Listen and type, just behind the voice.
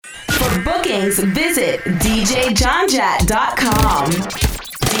For bookings, visit djjohnjat.com.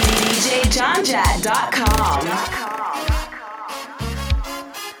 djjohnjat.com.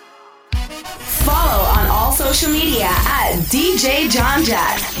 Follow on all social media at DJ John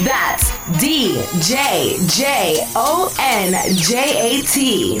Jat. That's DJJONJAT.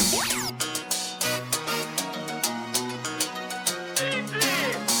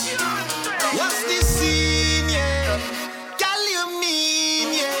 What's this scene, yeah? Girl, you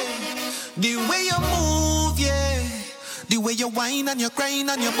mean, yeah? The way you move, yeah. The way you whine and you grind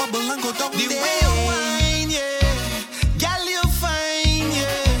and you bubble and go down. The way you whine, yeah. Girl, you fine,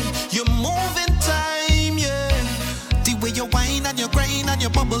 yeah. You move in time, yeah. The way you whine and you grind and you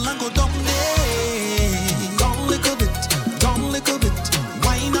bubble and go down there. Gone little bit, gone little bit.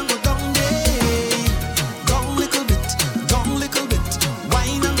 Whine and go down there. Gone little bit, gone little bit.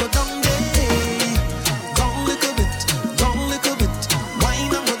 Whine and go down there. Gone little bit, gone little bit.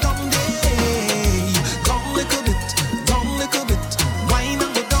 Whine and go down there. Gone little bit, gone little bit. Whine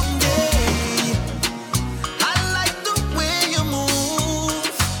and go down there. I like the way you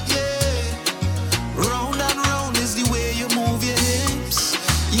move, yeah. Round and round is the way you move your hips,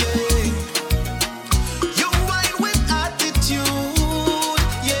 yeah. You whine with attitude,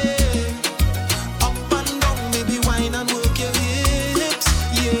 yeah. Up and down, maybe whine and work your hips,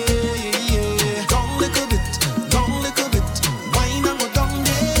 yeah. Gone little bit, gone little bit. Whine and go down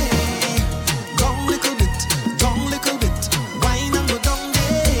there. Gone little bit, gone little bit. Whine and go down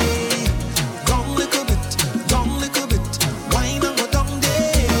there. Gone little bit, gone little bit. Whine and go down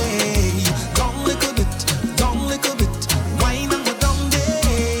there. Gone little bit, gone little bit. Whine and go down there.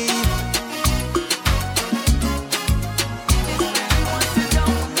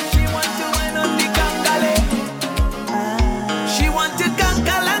 She want to wine on the kankale. She want to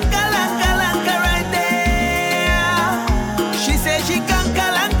kankalanka right there. She says she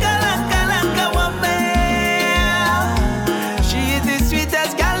kankalanka woman. She is the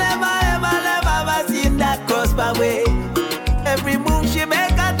sweetest girl ever seen that cross my way. Every move she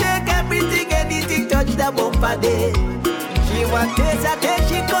make, I take everything, anything touch the bumper day. She want taste, I take,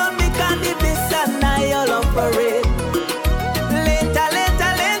 she call me candy bliss and I all up for it. Later,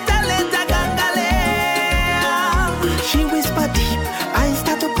 gangale. She whisper deep, I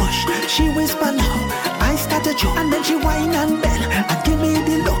start to push. She whisper loud, I start to choke. And then she whine and bend and give me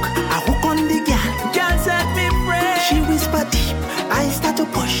the look. I hook on the girl, girl set me free. She whisper deep, I start to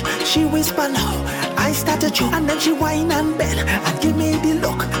push. She whisper loud, I start to choke. And then she whine and bend and give me the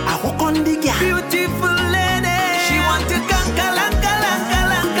look. I hook on the girl. Beautiful lady, she want to kankalanka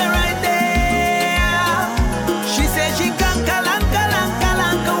right there. She says she kankalanka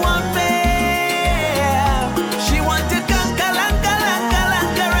one fair. She want to kankalanka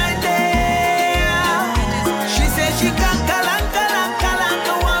right there. She says she kankalanka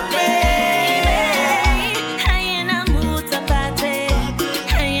one fair. I in a mood to party,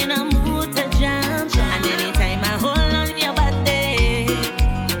 I in a mood to jam. And anytime I hold on your body,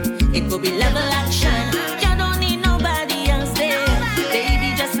 it could be level action. You don't need nobody else there, baby,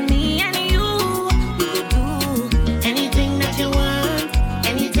 just me and you. We could do anything that you want,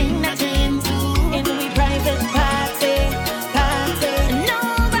 anything that you're into. In we private party.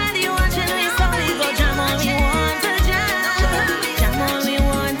 Nobody watching me, so we go jam all we want to jam. Jam all we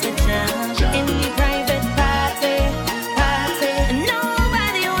want to jam. In we private party.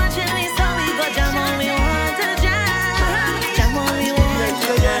 Nobody watching me, so we go jam all we want to jam. Jam all we want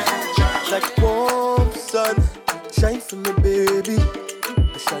to jam. Like warm sun, shine for me, baby.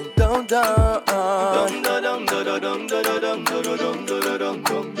 Shine down.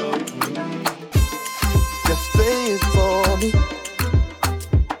 Just play it for me.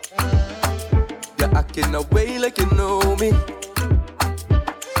 You're acting away like you know me.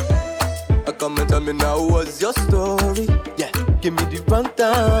 Come and tell me now what's your story. Yeah, give me the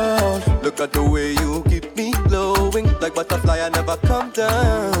rundown. Look at the way you keep me glowing. Like butterfly, I never come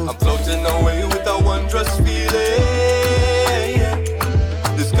down. I'm floating away with a wondrous feeling.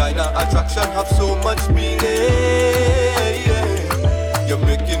 This kind of attraction have so much meaning. You're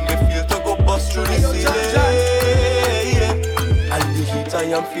making me feel to go bust through the ceiling. And the heat I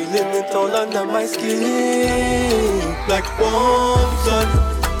am feeling it all under my skin. Like warm sun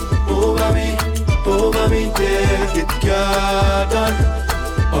over me, yeah, it got on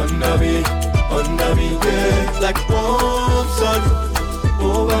under me, yeah, like warm sun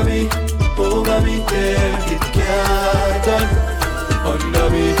over me, yeah, it got on under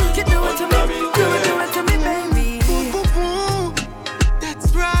me, You do it to me, do it to me, baby. That's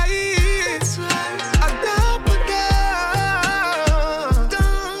right. Adapa girl.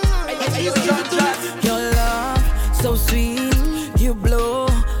 Your love so sweet, you blow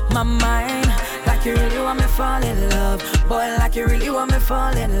my my mind. Like you really want me fall in love. Boy, like you really want me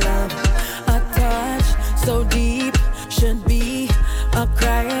fall in love. A touch so deep should be a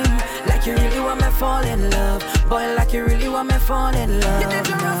crime. Like you really want me fall in love. Boy, like you really want me fall in love. You're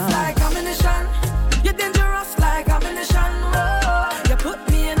dangerous like ammunition. You're dangerous like ammunition. Oh, you put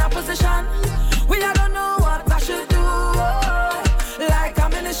me in a position where I don't know what I should do. Oh, like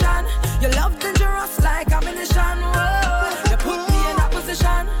ammunition. Your love dangerous like ammunition. Oh, you put me in a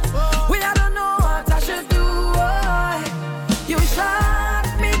position where I don't know what I should do. Oh, you shot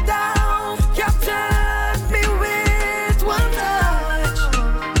me down, captured me with one touch.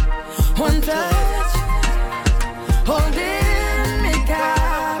 One touch, holding me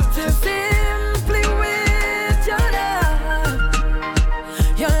captive simply with your love.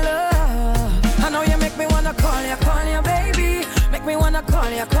 Your love. I know you make me wanna call you baby. Make me wanna call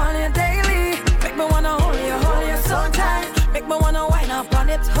you daily. Make me wanna hold you so tight. Make me wanna wind up on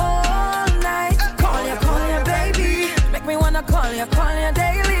it all night. Call you baby. Make me wanna call you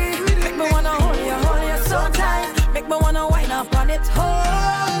daily. Make me wanna hold you so tight. Make me wanna wind up on it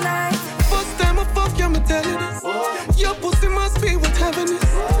all night. First time I fuck you, I'ma tell you this. Your pussy must be what heaven is.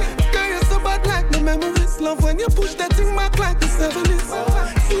 Girl, you're so bad like no memories. Love when you push that thing back like the 70s.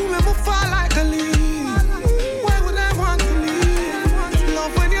 You never fall like a leaf. Why would I want to leave?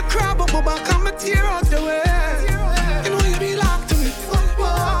 Love when you cry, but my back and my tear out the way. You know you be locked to me.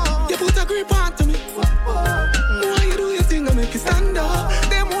 You put a grip onto me. Why you do your thing and make you stand up?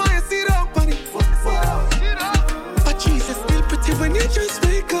 Them why you sit up on it. But Jesus still pretty when you just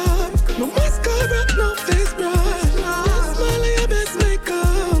wake up. No mascara, no face brush. Smile on your best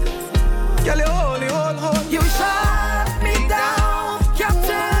makeup. Girl, you hold. You shot me down,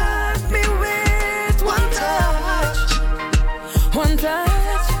 captured me with one touch. One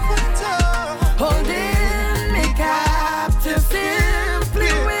touch, holding me captive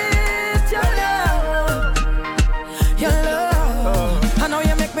simply with your love. Your love. I know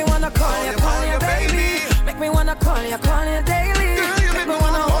you make me wanna call you baby. Make me wanna call you daily. Make me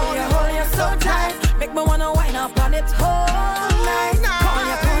wanna hold you so tight. Make me wanna wind up on it all night.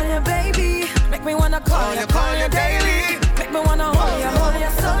 Call you baby. Make me wanna call you daily. Make me wanna hold you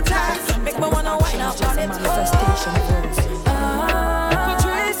so tight. Make me wanna wind up on it all night.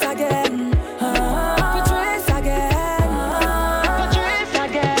 Patrice again. Patrice again. Patrice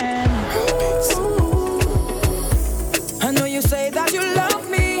again. Ooh. I know you say that you love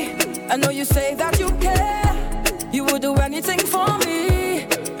me. I know you say that you care. You would do anything for me,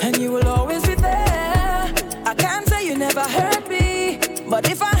 and you will always be there. I can't say you never hurt me, but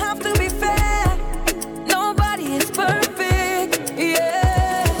if I have to be fair, nobody is perfect,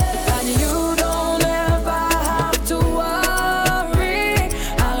 yeah. And you don't ever have to worry.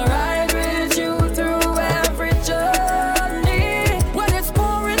 I'll ride with you through every journey. When it's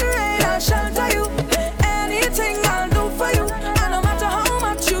pouring rain, I'll shelter you. Anything I'll do for you. And no matter how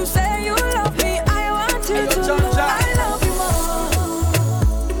much you say you love me, I want you to know I love you more.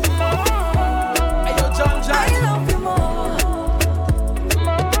 I love you more.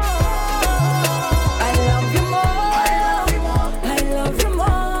 I love you more. I love you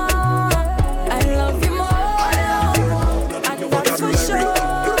more. I love you more. And that's for sure.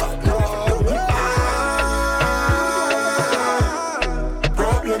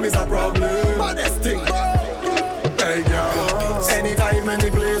 Problem is a problem. Baddest thing. Hey girl, anytime, any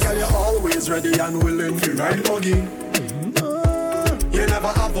place, girl, you're always ready and willing to ride buggy. You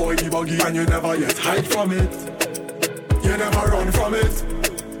never avoid the buggy and you never yet hide from it. You never run from it.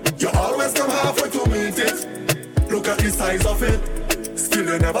 You always come halfway to meet it. Look at the size of it. Still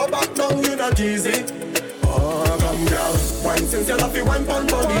you never back down, you're not easy. Oh, come girl, wine since you love you wine pon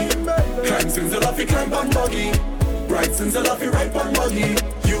buggy. Climb since you love you climb pon buggy. Right since you love you right pon buggy.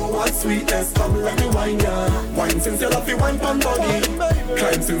 You want sweetness, come let me wine ya. Wine since you love you wine pon buggy.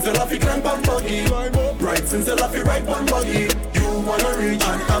 Climb since you love you climb pon buggy. Right since you love you right pon buggy. You wanna reach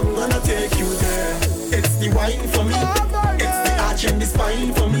and I'm gonna take you there. It's the wine for me. It's the arch in the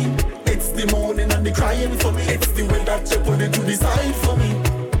spine for me. It's the moaning and the crying for me. It's the way that you put it to the side for me.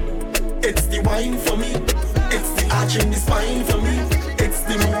 It's the wine for me. It's the arch in the spine for me. It's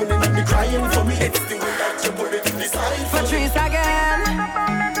the moaning and the crying for me. It's the way that you put it to the side for me. Patrice again.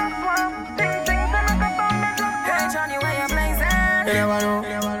 Hey Johnny, where you blazing? You never know.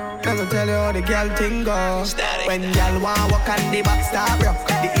 Let me tell you how the girl thing go. When girl want walk on the back start rock,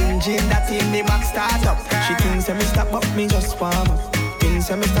 the engine that in the back start up. She thinks me stop up, me just warm up. Things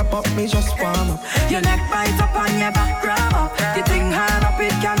me stop up, me just warm up. Your neck bite up and your back grab up. You think hard up,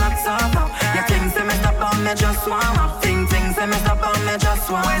 it cannot stop up. You think me stop up, me just warm up. Things me stop up, me just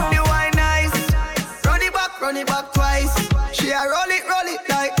warm up. When the wine nice, run it back twice. She a roll it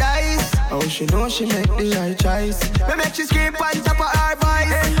like that. she know she make the right choice. Me make she scream on top of her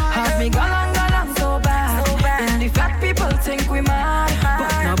voice. Have me galang so bad. And the fat people think we mad,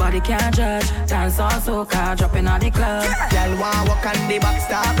 but nobody can judge. Dance all soca, dropping on the club. Girl want walk on the back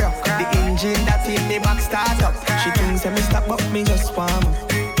start up. The engine that in the back start up. She thinks me stop up, me just warm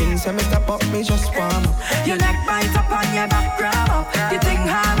up. Things me stop up, me just warm up. Your neck bite up on your back grab up. You think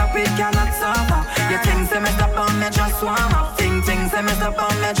hard up, it cannot suffer. You think me stop up, me just warm up. Things me stop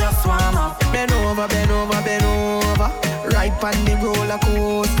up, me just warm up. Bend over, bend over, bend over. Right on the roller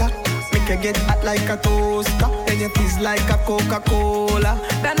coaster. Make you get hot like a toaster. Then you fizz like a Coca-Cola.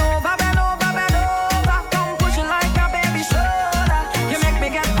 Bend over, bend over, bend over. Come push it like a baby shoulder. You make me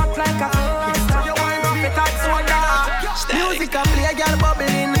get hot like a toaster. You wind up it like soda. Music a play, girl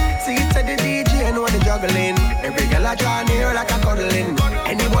bubbling. See it to the DJ, know the juggling. Every girl a draw near like a cuddling.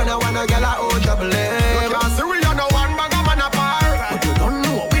 Anyone I want a girl a oh juggling. You can't see we on no one bag of man apart. But you don't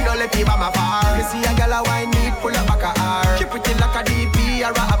know, we don't let people my far. You see a girl a wine need pull up back a R. She pretty like a DP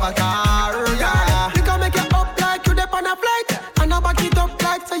or a avatar. Yeah, you can make it up like you dip on a flight. And I back it up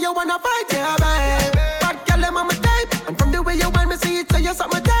like so you wanna fight, yeah, babe. Bad girl, them on my type. And from the way you want me see it, so you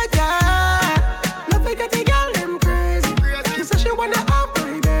something tight, yeah. Love me get the girl, them crazy. She said she wanna up,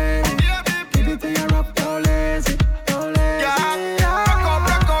 baby. Give it to your up, don't lazy, don't lazy. Yeah,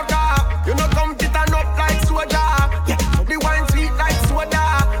 rock out, yeah. You know come fit and up like soda. Yeah, the wine sweet like soda.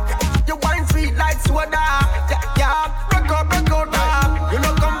 Your wine sweet like soda. Yeah, rock out, yeah. You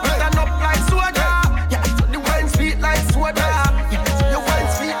know come fit and up like soda. Yeah, the wine sweet like soda. Yeah, your wine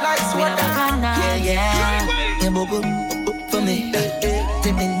sweet like soda. Yeah. You book up for me.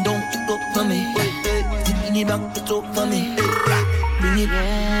 Tipping don't up for me. Tipping it back to talk for me. Bring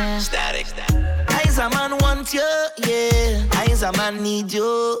it static. Eyes a man want you, yeah. Eyes a man need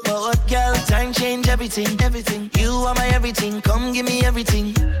you. But what girl, time change everything, everything. You are my everything, come give me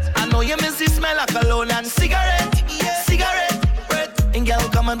everything. I know you miss the smell of cologne and cigarette, cigarette breath. And girl,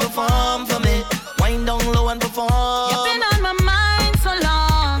 come and perform for me. Wind down low and perform. You've been on my mind so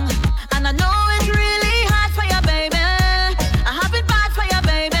long, and I know it's really hard for you, baby. I have it bad for you,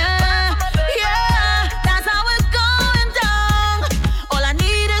 baby. Yeah, that's how it's going down. All I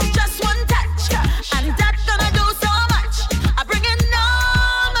need is just one touch, and that's gonna do so much. I bring it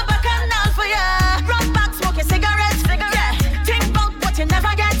on my bacchanal for you. Run back, smoke your cigarettes, yeah. Think about what you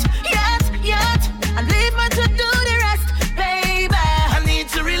never get, yet, and leave me to do the rest, baby. I need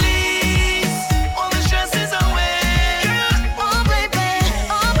to release all the stresses away. Oh baby,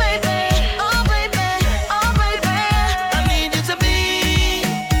 oh baby, oh baby, oh baby. I need you to be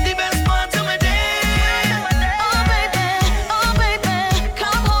the best part of my day. Oh baby,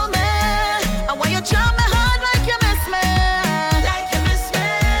 come hold me. I want you jump me hard like you miss me. Like you miss me,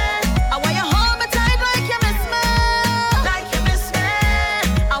 I want you hold me tight like you miss me. like you miss me,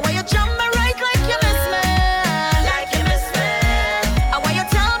 I want you jump me right like you miss me. like you miss me. I want you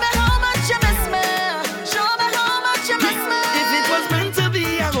tell me how much you miss me. Show me how much you miss me. If it was meant to be,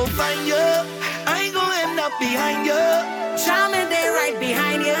 I go find you. I ain't gonna end up behind you. Charming, they right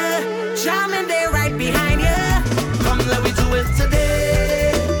behind you. Charming, they right behind you. Come, let me do it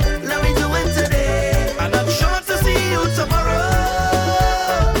today. Let me do it today. And I'm sure to see you tomorrow.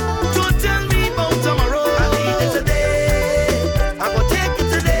 Don't tell me about tomorrow. I need it today. I go take it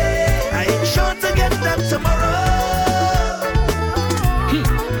today. I ain't sure to get that tomorrow.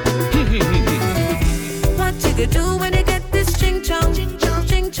 What you could do when you get this ching chong, ching chong,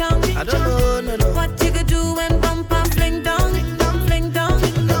 ching chong. I don't know, no. What you could do when bumper fling down, fling down.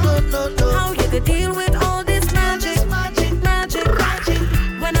 No. How you could deal with all this magic, magic.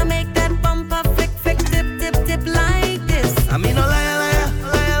 When I make that bumper flick, dip like this. I mean, no liar.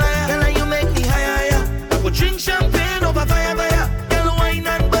 Girl, you make me higher. I go drink champagne over fire. Girl, wine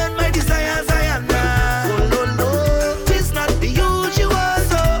and burn my desires. Oh, no. It's not the usual,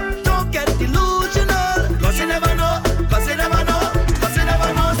 so don't get delusional. Cause you never know.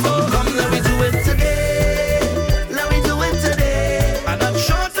 So come, let me do it today. And I'm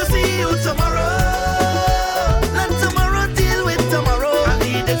sure to see you tomorrow. Let tomorrow deal with tomorrow. I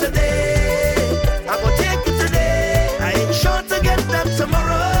need it today. I go take it today. I ain't sure to get that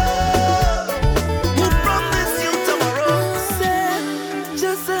tomorrow. Who promise you tomorrow?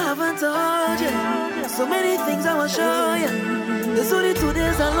 Just I haven't told you. So many things I will show you. It's only 2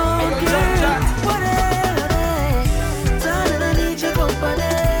 days alone, girl. Whatever. Darling, I need your company.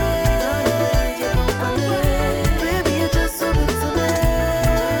 Baby, you're just so good to me.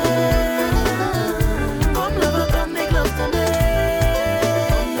 Come lover, come make love to me.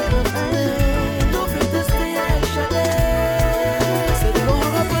 Don't fret to stay extra day. Say we go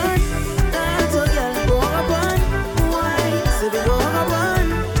have a fun. Dance, oh girl, go have a fun. Why? Say we go have a fun.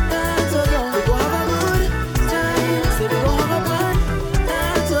 Dance, oh girl.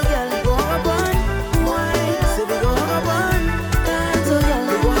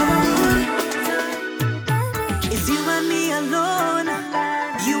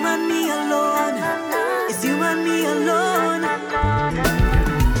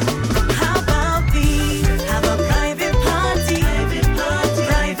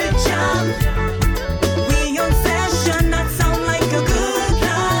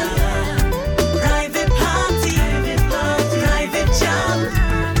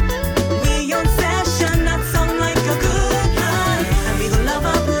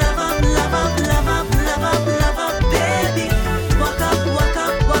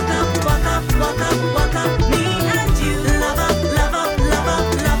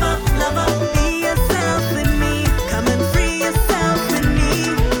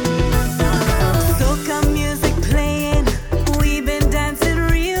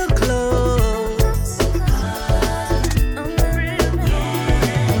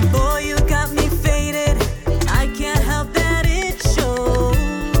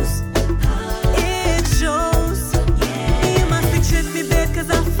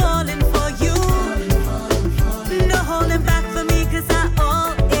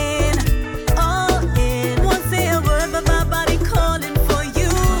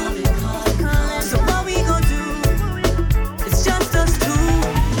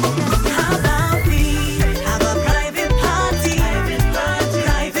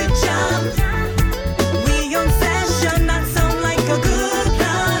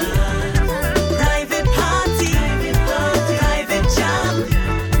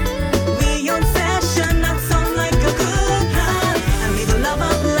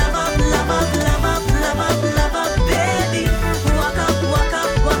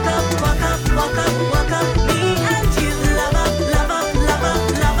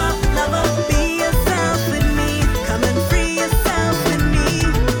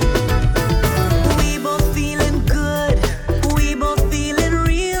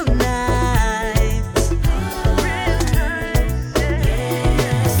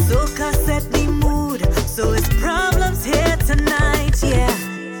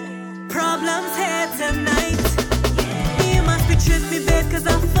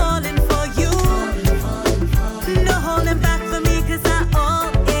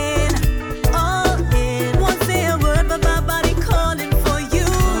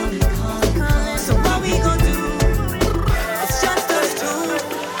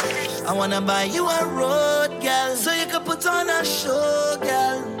 wanna buy you a road, girl, so you can put on a show,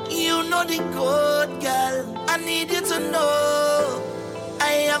 girl. You know the code, girl. I need you to know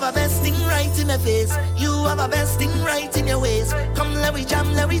I have a best thing right in the face. You have a best thing right in your waist. Come, let we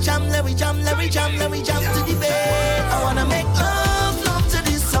jam, let we jam, let we jam, let we jam, let we jam to the bed. I wanna make love, love to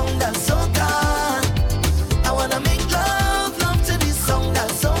this song that's so calm. I wanna make love, love to this song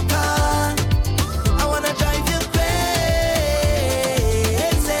that's so calm. I wanna drive you crazy,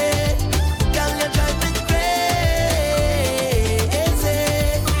 girl, you drive me crazy.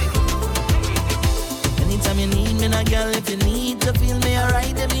 Anytime you need me, now, girl, if you need to feel me, I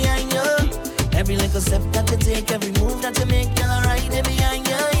ride there behind you. Every little step that you take, every move that you make, girl, I ride there behind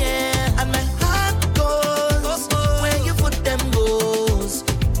you, yeah. And my heart goes where your foot them goes.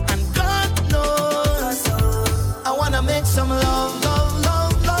 And God knows I wanna make some love, love,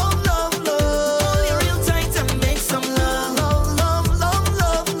 love, love, love, love. Hold you real tight and make some love, love, love, love,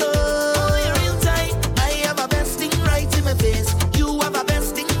 love, love. Hold you real tight. I have a best thing right in my face. You have a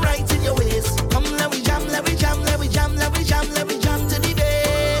best thing right in your waist. Come, let we jam, let we jam, let we jam, let we jam, let we jam to the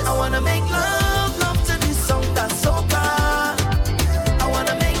base. I wanna make love, love to this song that's so calm. I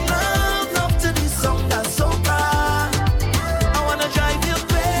wanna make love, love to this song that's so calm. I wanna drive you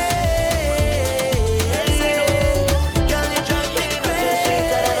crazy, girl, you drive me crazy.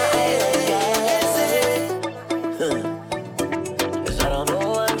 Cause I don't know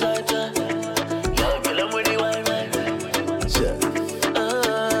what time to. Y'all kill 'em with the wine, man.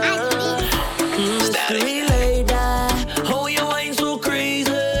 Mystery lady, how you wine so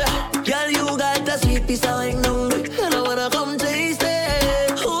crazy? Girl, you got that sweet piece of wine down there, and I wanna come taste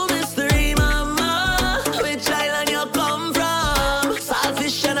it. Oh, mystery mama, which island you come from?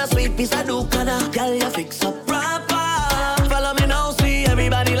 Saltfish and a sweet piece of dukkana. Girl, you fix up proper. Follow me now, see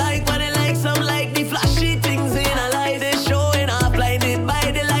everybody like what they like. Some like the flashy things in a light. They showing off, blinded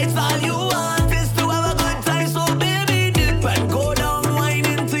by the lights. All you want is to have a good time, so baby dip and go down, wine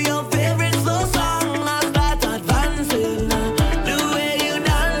into your favorite slow song. Now start advancing, the way you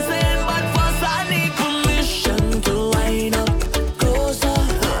dancing. But first I need permission to wind up closer.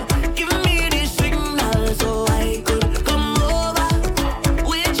 Give me the signal so I could come over.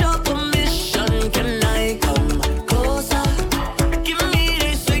 With your permission, can I come closer? Give me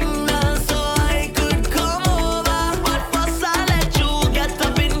the signal so I could come over. But first I let you get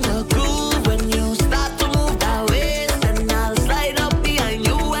up in the groove. When you start to move that waist, and I'll slide up behind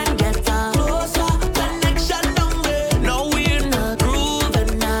you and get a closer connection down there. Now we're in the groove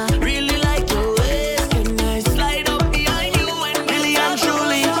and I really like your waist. Can I slide up behind you and really and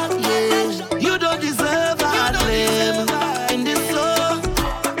truly, yeah, you don't deserve a hard live in this song.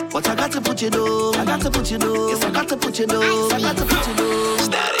 But I got to put you down. I got to put you down. Yes, I got to put you down. I got to put you down.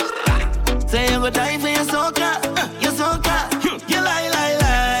 Say you go die for your soca, your soca. You lie, lie,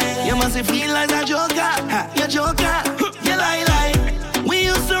 lie. You must feel like a joker, you joker. You lie, lie. We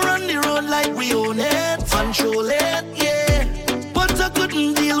used to run the road like we own it, control it, yeah. But I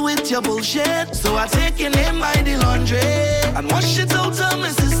couldn't deal with your bullshit, so I take your name by the laundry and wash it out of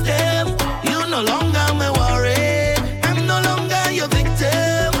my system. You no longer my worry. I'm no longer your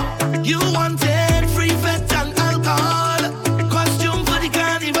victim. You wanted free fat and alcohol, costume for the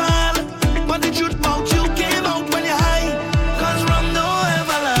carnival. But the truth about you came out when you're high. Cause rum don't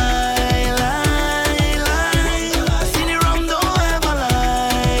ever lie, lie, lie. See the rum don't ever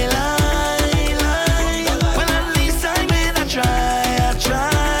lie, lie, lie. Well, at least I made a try.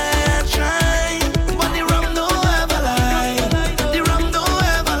 But the rum don't ever lie, the rum don't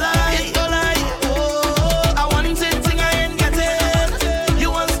ever lie. It don't lie. Oh, I wanted thing I ain't getting. You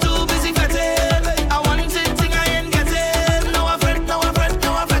was too busy fretting. I wanted thing I ain't getting. Now I fret, now I fret,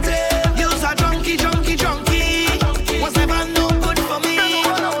 now I fret it. You's a junkie, junkie, junkie. Was never no good for me.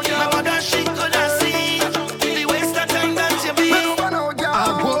 My mother, she could have seen the waste of time that you be.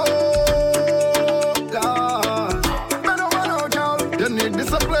 You need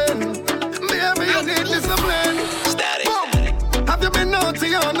discipline. Baby, you need discipline. Static. Have you been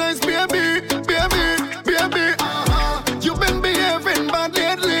naughty or nice, baby? Baby, baby. You've been behaving bad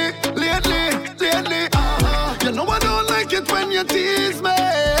lately. You know I don't like it when you tease me.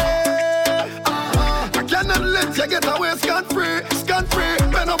 I cannot let you get away scot-free.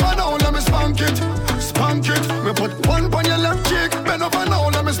 Bend over now, let me spank it. Me put one on your left cheek. Bend over now,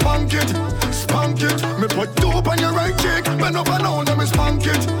 let me spank it. Me put two on your right cheek. Bend over now, let me spank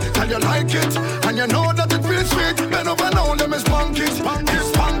it. And you like it, and you know that it feels sweet. Bend over now, let me spank it.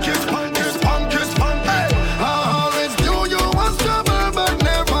 Hey, I always knew you was trouble, but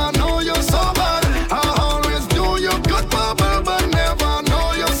never know you so bad. I always knew you could bubble, but never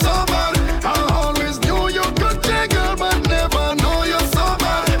know you so bad. I always knew you could jiggle, but never know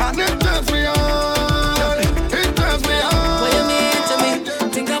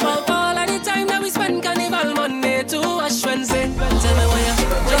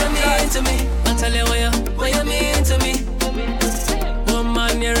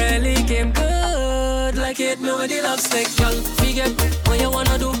hit me with the love stick, girl. Forget what you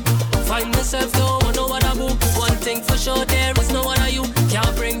wanna do. Find myself, don't want no other boo. One thing for sure, there is no other you.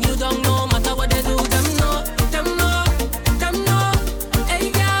 Can't bring you down, no matter what they do. Them know, them know, them know.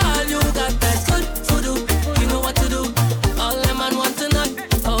 Hey girl, you got that good to do. You know what to do. All them man want to knock.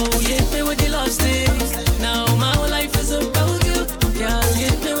 Oh, you hit me with the love sticks. Now my whole life is about you. Girl, you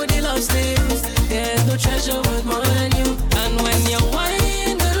hit me with the love sticks. There's no treasure worth more than you. And when you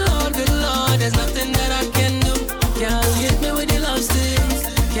whine, good Lord, there's nothing that I can do. Girl, you hit me with the love sticks.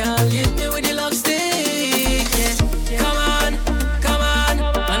 Girl, you hit me with the love stick. Yeah. Come on,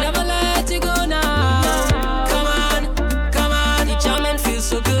 I never let you go now. Come on, the jamming feels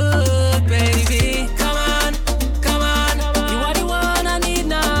so good, baby. Come on, you are the one I need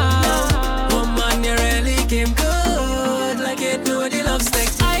now. Woman, you really came good, like it do with the love stick.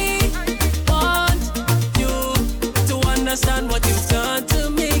 I want you to understand what you've done to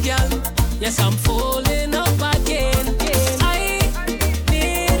me, girl. Yes, I'm falling up again.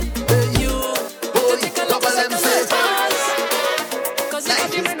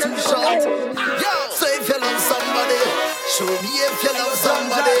 Show me if you love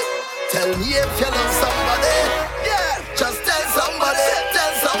somebody. Tell me if you love somebody. Yeah, just tell somebody.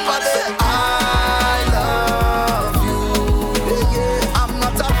 I love you. Yeah. I'm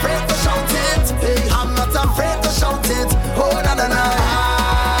not afraid to shout it. I'm not afraid to shout it. Oh, na na na.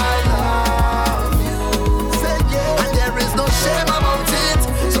 I love you. Say yeah. And there is no shame about it.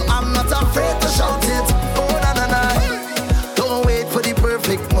 So I'm not afraid to shout it. Oh, na na na. Don't wait for the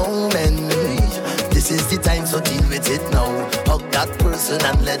perfect moment. This is the time, so deal with it now. Hug that person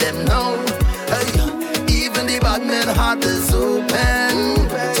and let them know. Hey, even the bad man heart is open.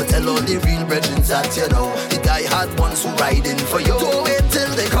 So tell all the real brethren that you know the die hard ones who riding for you. Don't wait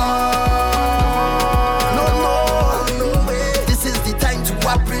till they come. No way. This is the time to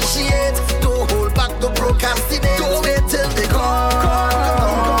appreciate. Don't hold back, don't procrastinate. Don't wait till they come.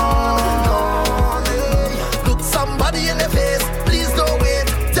 Look somebody in the face. Please don't wait.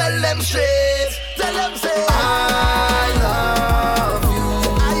 Tell them straight. Tell them say I love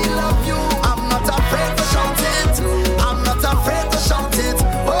you. I'm not afraid to shout it. I'm not afraid to shout it.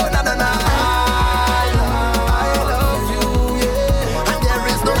 Oh na na na. I love you, yeah. And there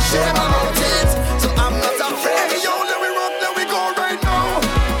is no shame about it. So I'm not afraid. Hey yo, let we rock, let we go right now.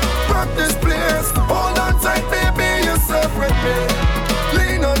 Rock this place. Hold on tight, baby, you're with me.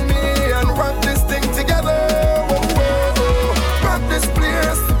 Lean on me and rock this thing together. Rock this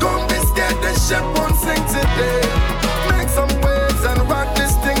place. Don't be scared, the ship won't sink today. Make some waves and rock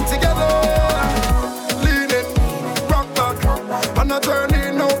this thing together. Lean in, rock back, and a journey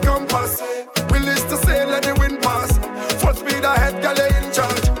no compass. Willis to say let the wind pass. Full speed ahead, girl, you in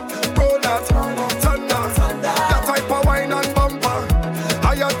charge. Roll that, turn that, that type of wine and bumper.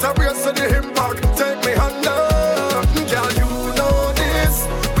 I had to brace to the impact. Take me under, girl, you know this.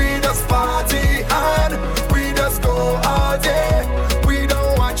 We just party hard, we just go all day. We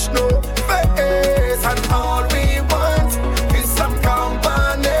don't watch no face, and all we want is some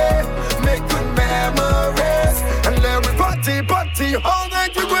company. Make good memories, and let me party all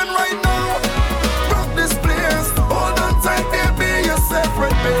night. We going right now. Rock this place, hold on tight, baby, you're safe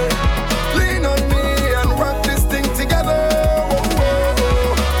with me. Lean on me and rock this thing together.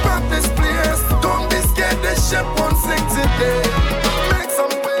 Rock this place, don't be scared, the ship won't sink today. Make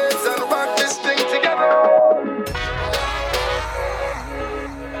some waves and rock this thing together.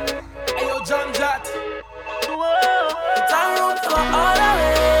 Ayo, John Jat. It's a room for all the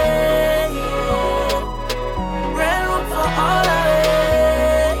way. Red room for all the way.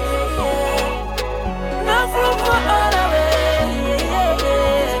 Enough room for all the way.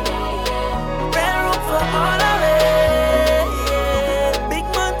 Red room for all the way. Big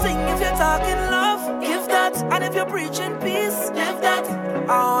man thing, if you're talking love, give that. And if you're preaching peace, give that.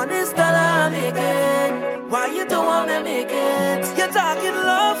 Honest dollar, make it. Why you don't want to make it? You're talking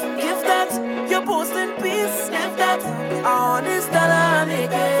love, give that. You're posting peace, give that. Honest dollar,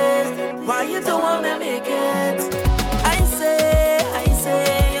 make it. Why you don't want to make it? I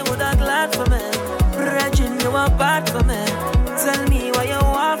say, you would have glad for me. Brethren, you are bad for me. Tell me what you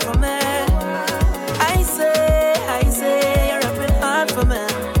want from me. I say, you're rapping hard for me.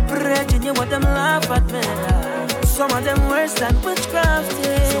 Brethren, you want them laugh at me. Some of them worse than witchcraft,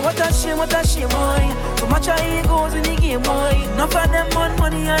 yeah. So what a shame, boy. So much of egos in the game, boy. Enough of them want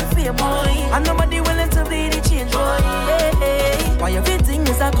money and fame, boy. And nobody willing to play the change, boy, yeah. Why everything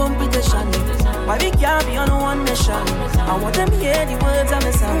is a competition? Why we can't be on one mission? I want them hear the words of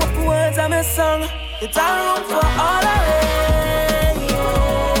my song. The words of my song. It's a room for all the way,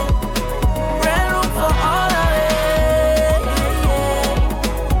 yeah. Red room for all the way, yeah.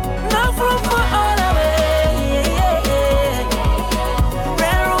 Enough room for all the way.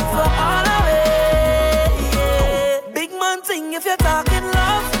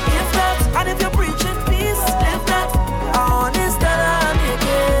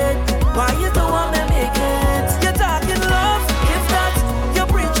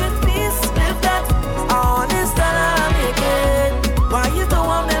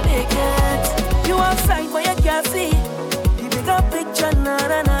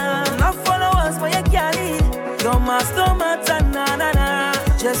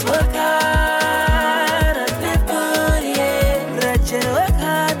 Just work hard and live good, yeah. Wretched work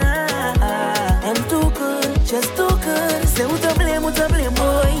hard now. I'm too good, just too good. Say who to blame, boy.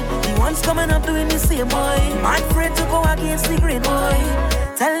 The ones coming up doing the same, boy. Man afraid to go against the grain, boy.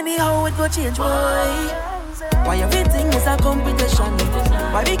 Tell me how it go change, boy. Why everything is a competition?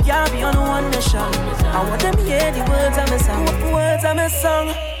 Why we can't be on one nation? I want them hear the words of my song. Words of my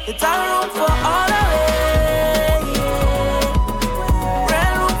song. It's a room for all of it.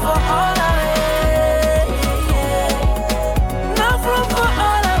 Real room for all of it. Enough room for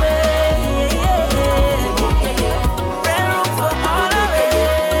all of it. Real room for all of it.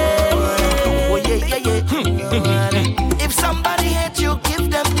 If somebody hate you, give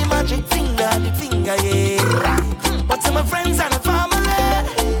them the magic finger, yeah. But to my friends and the family,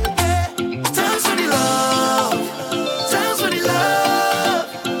 yeah. Thanks for the love, thanks for the love.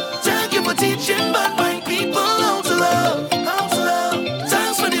 Thank you for teaching bad mind people how to love, how to love.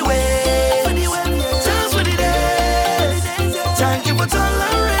 Thanks for the way, thanks for the days. Thank you for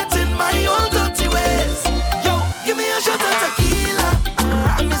tolerating my old dirty ways. Yo, give me a shot of tequila.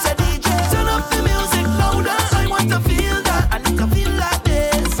 I miss a DJ. Turn up the music louder. I want to feel that. I need to feel like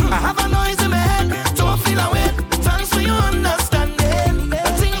this. I have a noise in my head. Don't feel away. Thanks for your understanding.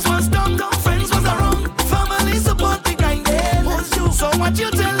 When things was dumb, friends was wrong. Family support the grinding. So what you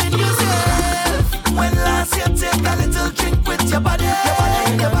telling yourself? When last you take a little drink with your body,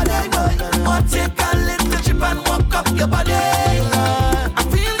 boy. Or take a little chip and walk up your body. I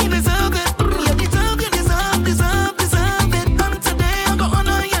feel you deserve it. You deserve it. And today I'm gonna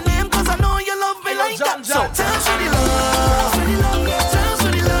honor your name, cause I know you love me like that. So thanks for the love. Thanks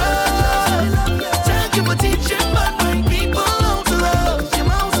for the love. Thank you for teaching bad mind people how to love.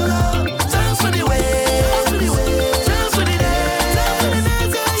 Thanks for the way. Thanks for the days.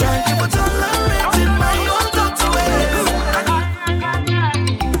 Thank you for tolerating my own dirty ways.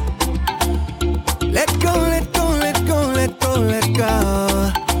 Let go.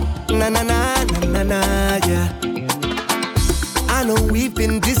 Na, yeah. I know we've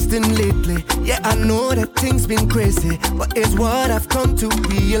been distant lately. Yeah, I know that things been crazy. But it's what I've come to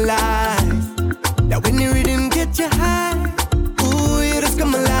realize. That when the rhythm get you high, ooh, you just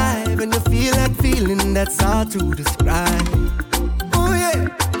come alive. And you feel that feeling that's hard to describe. Oh yeah.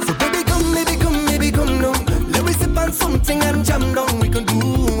 So baby come down. Let me sip on something and jam down. We can do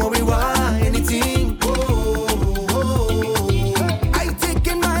what we want, anything.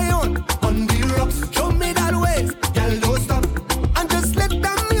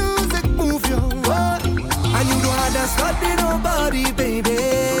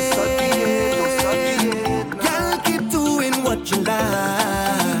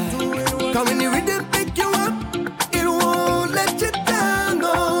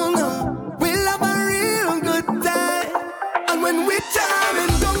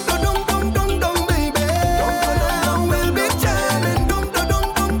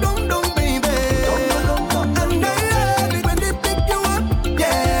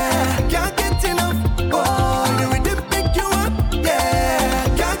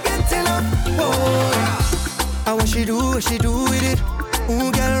 She do with it.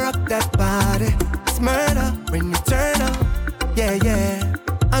 Ooh, girl, rock that body. It's murder when you turn up. Yeah.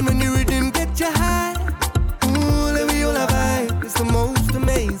 And when the rhythm get you high, ooh, let me all vibe. It's the most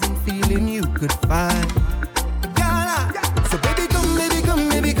amazing feeling you could find. So baby come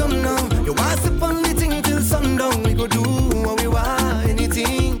now. You want to sip on the thing till sundown. We go do what we want,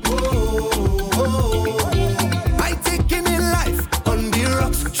 anything. I taking in life on the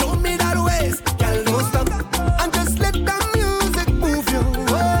rocks. Show me that ways, girl, don't stop. And just let the music move you.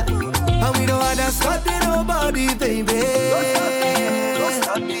 And we don't want to stop in nobody, baby.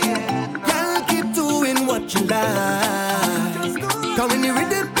 Girl, keep doing what you like. Come in the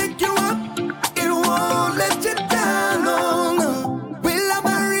rhythm, pick you up. It won't let you down, no. We'll have a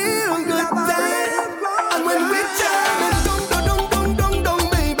real good time. And when we jamming, dum,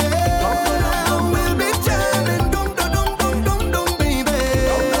 baby. We'll be jamming, dum, baby.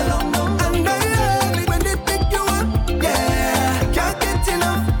 And I love it when they pick you up, yeah. Can't get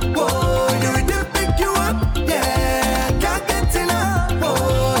enough, boy. The rhythm pick you up, yeah. Can't get enough,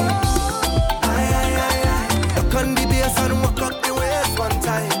 boy. Aye. Look on the bass and walk up the waist one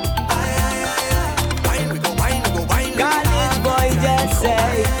time. Aye. Wine, we go wine. College boy just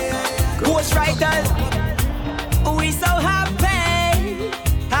say, ghostwriters, we so happy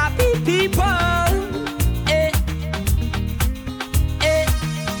people.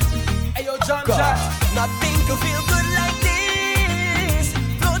 Hey yo, John Jack, nothing could feel good like this.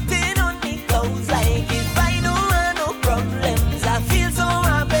 Floating on the clouds like if I don't have no problems. I feel so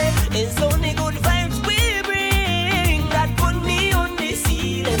happy. It's only good vibes we bring that put me on the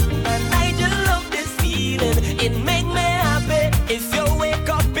sea.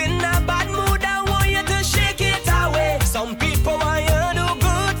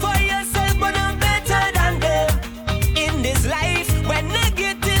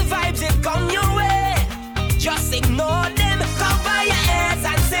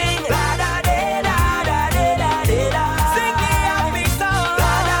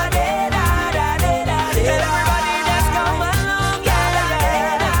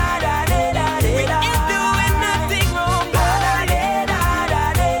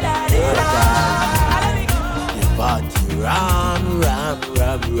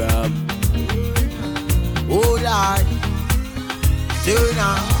 Turn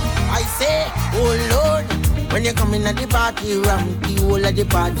on. I say, oh Lord, when you come in at the party ram, the whole of the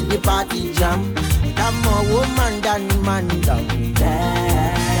party jam. I'm more woman than man down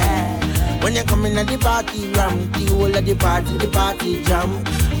there. When you come in at the party ram, the whole of the party jam.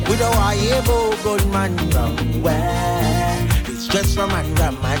 We don't want a gunman down where. It's just from and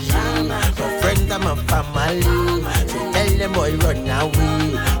ram my jam. My friends and my family. So tell them boy run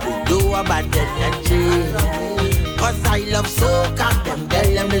away. We do a bad energy. Cause I love soca, them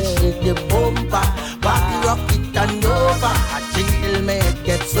tell them to shake the bumper. Party rock it and over. I drink till me head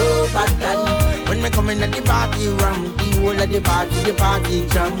get so bad. And when me come in at the party ram, the whole of the party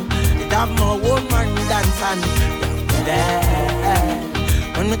jam. It have more woman dance and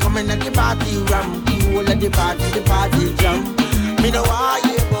there. When me come in at the party ram, the whole of the party jam. Me know why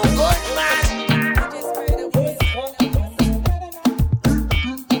you go good man.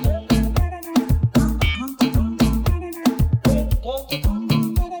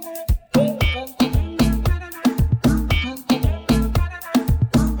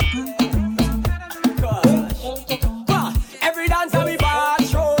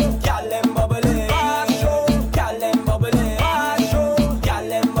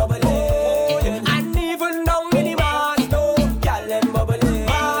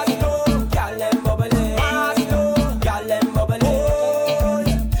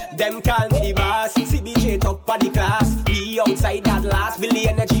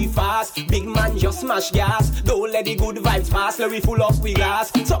 Smash gas, don't let the good vibes pass. Let we full up with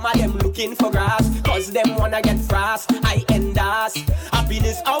gas. Some of them looking for grass, cause them wanna get fast. I end us,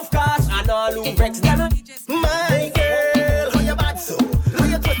 happiness of course, and all who vex them. My girl, how you bad so? How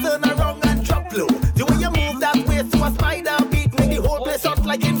you twist turn around and drop low? The way you move that way to a spider beat, make the whole place hot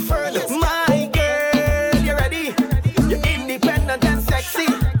like inferno. My girl, you ready? You're independent and sexy.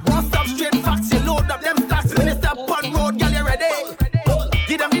 Won't stop straight facts, you load up them stacks. When you step on road, girl, you ready?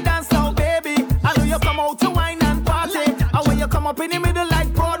 Give them the dance now, baby. You come out to wine and party. And when you come up in the middle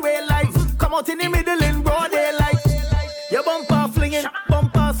like Broadway lights, come out in the middle in broad daylight. Your bumper flinging,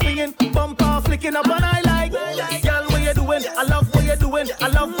 bumper swinging, bumper flicking up and I like. Girl, what you doing? I love what you doing. I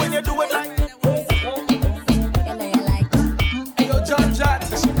love when you do it like. Hey, yo, John Jack.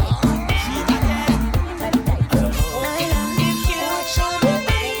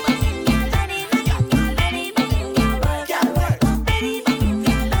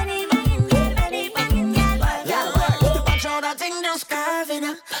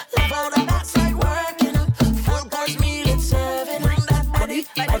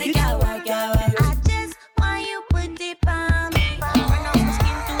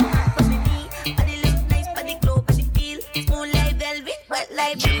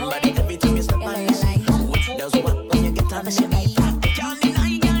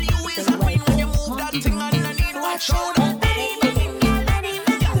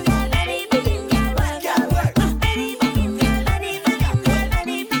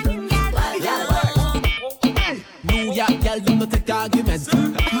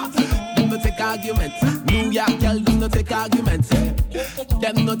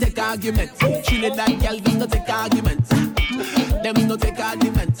 Argument. Trinidad girl, them no take argument. Them no take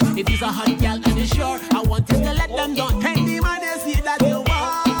argument. It is a hot girl and it's sure I wanted to let them know. Any man they see that you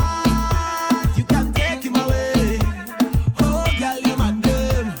want, you can take him away. Oh girl, you mad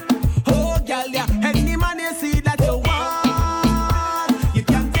them. Oh girl, yeah. Any man they see that you want, you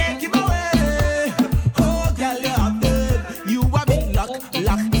can take him away. Oh girl, you have them. You have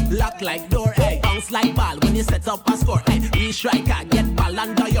it lock like door. Hey, bounce like ball when you set up a score. Hey, real striker get ball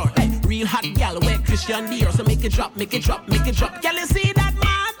under your head. Real hot gal, wear Christian Dior, so make it drop, make it drop, make it drop. Gal, you see that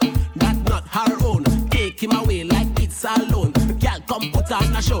man? That not her own. Take him away like it's alone. Gal, come put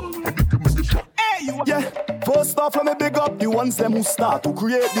on a show. Hey, you. Yeah, first off, let me big up the ones them who start to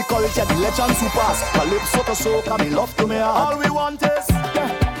create the culture, the legends who pass. Calypso to soca, me love to me heart. All we want is,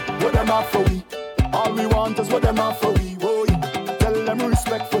 yeah, what them are for we. All we want is what them are for we. Oh, yeah. Tell them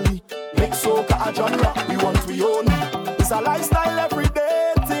respectfully. Make soca a genre, we want we own. It's a lifestyle every day.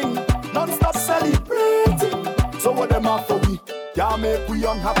 Non-stop celebrating. So what them are for we? Yeah, make we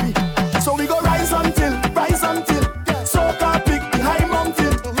unhappy. So we go rise until soca pick the high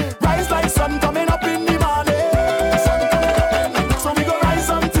mountain. Rise like sun coming up in the morning. So we go rise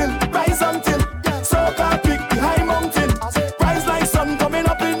until soca pick the high mountain. Rise like sun coming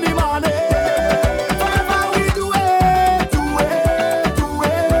up in the morning. Forever we do it.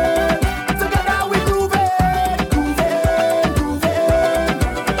 Together we groove it.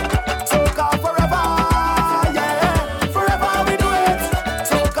 Soca forever, yeah. Forever we do it.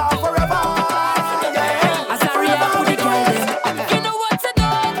 Soca forever, yeah. As I react to the girl, you know what?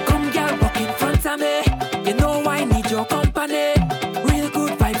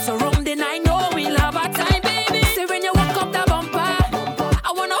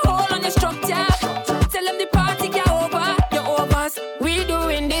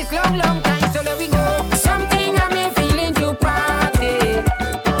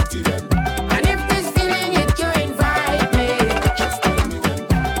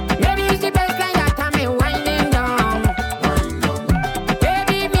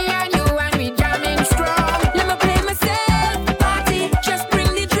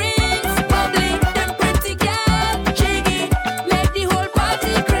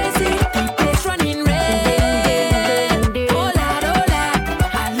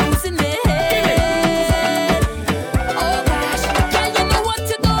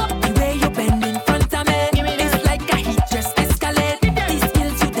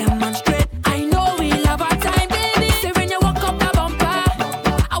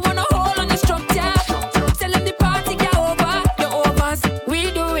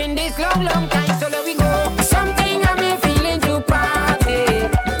 long time, so let we go. Something got me feeling to party.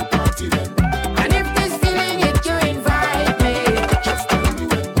 And if this feeling hit you, invite me.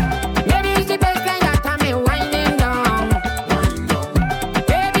 Maybe it's the best kind of time me winding down.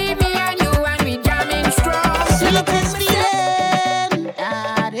 Baby, me and you and we jamming strong. Sweet is feeling,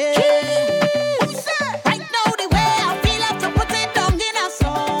 right now the way I feel, have to put it down in a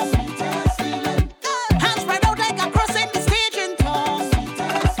song. Hands spread out like I'm crossing the stage in tongue.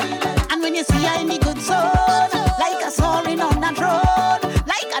 And when you see I in the good zone, like a soaring on a drone,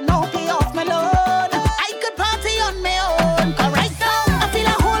 like a no pay off my loan, I could party on my own. 'Cause right now I feel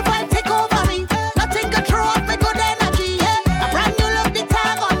a whole vibe take over me. Nothing could throw off my good energy. Yeah. A brand new look the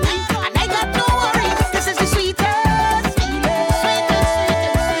tag on me, and I got no worries. This is the sweetest feeling.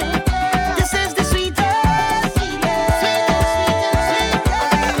 This is the sweetest feeling.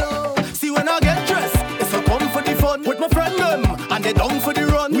 See when I get dressed, it's a come for the fun with my friend them, and they down for the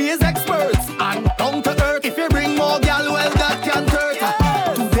run. We is experts and down to earth. If you bring more gal, well that can hurt.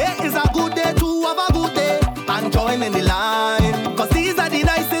 Today is a good day to have a good day and join in the line. 'Cause these are the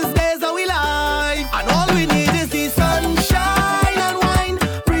nicest days of we life. And all we need is the sunshine and wine.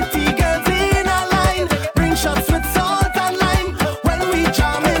 Pretty girls in a line, bring shots with salt and lime. When we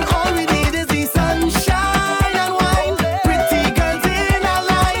jamming, all we need is the sunshine and wine. Pretty girls in a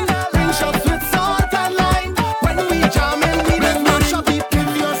line, bring shots with salt and lime. When we jamming, we don't mash up.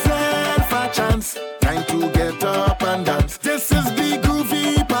 Give yourself a chance. Time to get up and dance. This is the groovy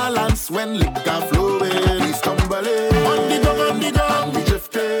balance. When liquor flowing, we stumbling. On the ground, we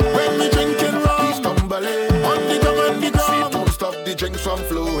drifting. When we drinking rum, we stumbling. On the ground, see, don't stop the drinks from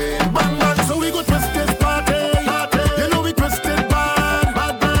flowing. Bang, bang, so we go twist this party. You know we twist it bad.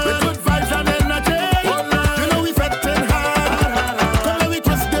 With good vibes and energy. You know we fetting hard. Come on, we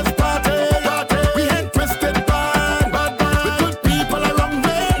twist this party. We ain't twisted bad. With good people around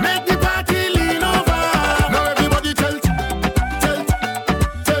me. Make the party lean over. Now everybody tilt, tilt,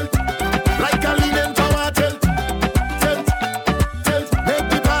 tilt. Like a leaning tower, tilt, tilt, tilt. Make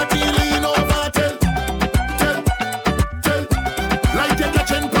the party lean over, tilt, tilt, tilt. Like you're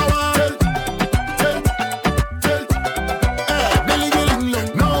catching power, tilt, tilt, tilt. Billy Gilling long.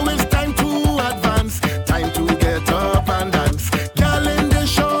 Now it's time to advance. Time to get up and dance. Girl in the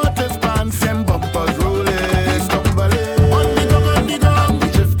shortest pants, them bumpers rolling. We stumbling. On the ground, we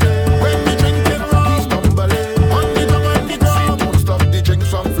drifting. When we drinking rum, we stumbling. On the ground, see, don't stop the drinks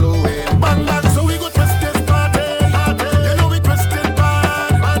from flowing. Bang, bang, so we go twist this party. You know we twist it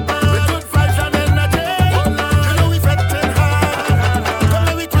bad. With good vibes and energy. You know we fetting hard. Come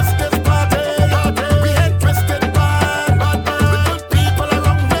on, we twist this party. We ain't twisted bad. With good people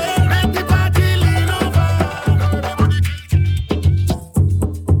around me. Make the party lean over.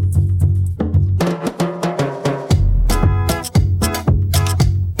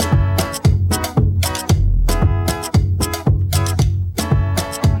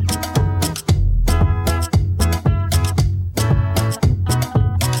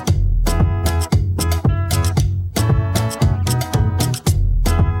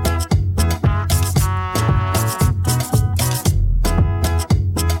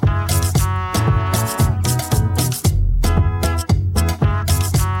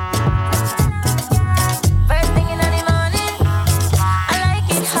 First thing in the morning, I like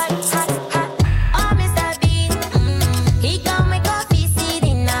it hot, hot, hot. Oh, Mr. Bean, he got me coffee seed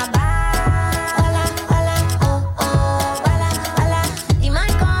in a bar. Hola, hola, oh, oh, hola, hola. The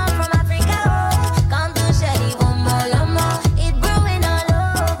man come from Africa, oh, come to Shelly, Wombo, Lombo. It brewing all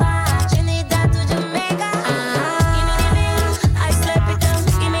over, Trinidad to Jamaica. Give me the bill, I slap it down.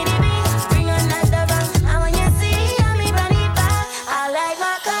 Give me the beat, bring another bang. And when you see me run it back, I like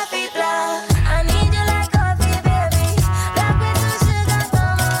my coffee black. I need you like coffee, baby. Black with some sugar,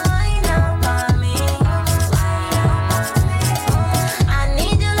 come on, wine up on me. Wine up on me. I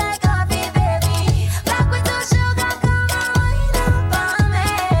need you like coffee, baby. Black with some sugar, come on, wine up on me.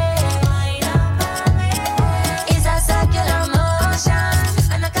 Wine up on me. It's a circular motion.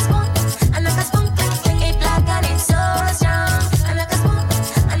 And like a spoon, and like a spoon, clink, clink. It black and it's so strong. And like a spoon,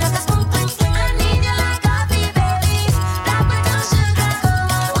 and like a spoon, clink, clink. I need you like coffee, baby. Black with some sugar,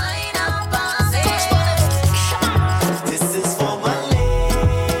 come on, wine up on me. This is for my lady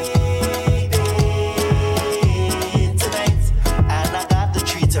tonight, and I got to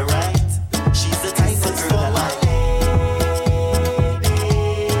treat her right. She's the type of girl I like.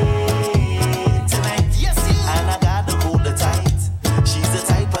 Tonight, and I got to hold her tight. She's the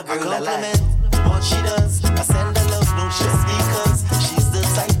type of girl I like. What she does, I send her love, no just because she's the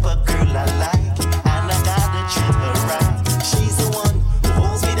type of girl I like, and I gotta treat her right. She's the one who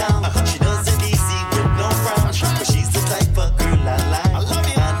holds me down. She does it easy with no frown, but she's the type of girl I like,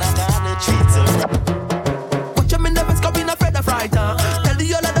 and I gotta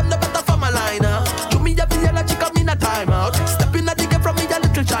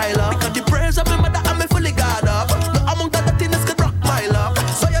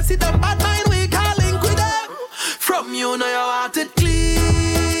want it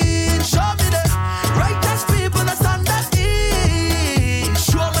clean. Show me the righteous people that stand at ease.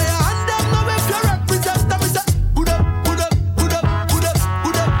 Show me your hand them now if you represent them. It's a put up, put up, put up, put up,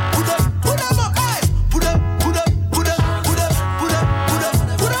 put up, put up, put them up, hey. Put up, put up, put up, put up, put up, put up,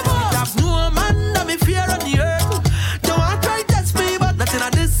 put them up. There's no man that me fear on the earth. Don't want to try test me, but nothing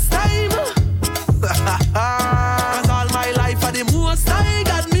at this time. Cause all my life are the most I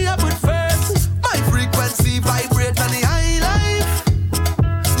got me up with first. My frequency vibrate on the high life.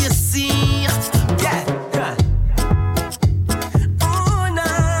 You see, yeah. Oh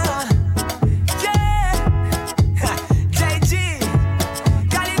nah, yeah. JG,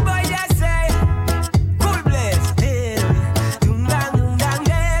 Cali boy just say, cool blaze. Doom dang,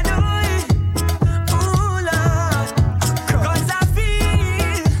 ooh Lord, 'cause I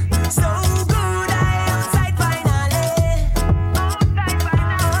feel so good I outside finally.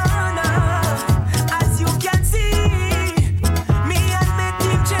 Oh no, as you can see, me and my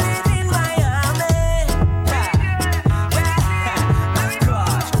team chilling in Miami.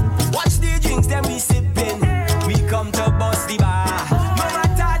 Gosh, watch the drinks them we sipping. We come to bust the bar. No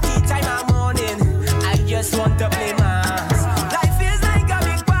matter the time of morning, I just want to play mass. Life is like a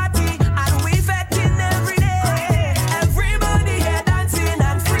big party, and we fetting every day. Everybody here dancing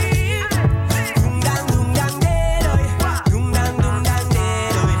and free. Doom dang day, doom dang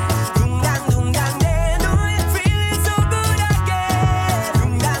day, doom dang day, feeling so good again.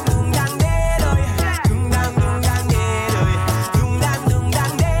 Doom dang day, doom dang day, doom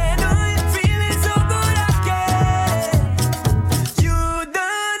dang day, feeling so good again. You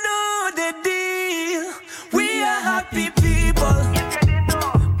don't know the deal. We are happy people.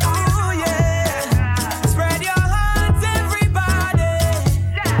 Oh yeah. Spread your hands, everybody,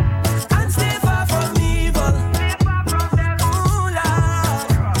 and stay far from evil. Oh Lord,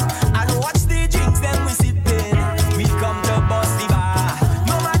 and watch the drinks them we sipping. We come to bust the bar.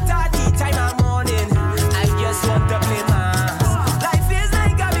 No matter the time of morning, I just want to play mass. Life is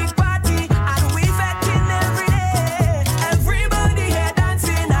like a big party, and we fetting every day. Everybody here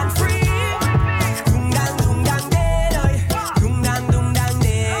dancing and free. Doom dang day, doom dang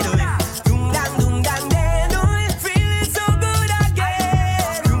day, doom dang day, feeling so good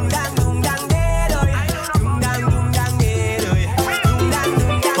again. Doom dang day, doom dang day, doom dang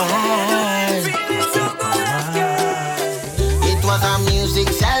feeling so good again. It was a music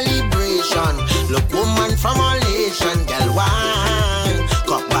celebration. Look, woman from all nation, girl, wine,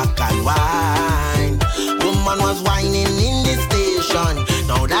 come back and wine. Woman was whining in the station.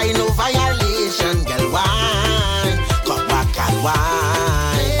 Now I know violation, girl, wine, come back and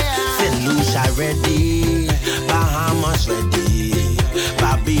wine. St. Lucia ready, Bahamas ready,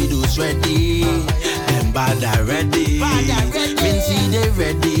 Barbados ready, them Bada ready, Vinci they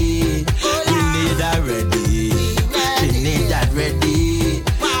ready, Grenada ready, Trinidad ready,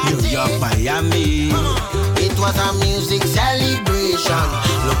 New York, Miami. It was a music celebration.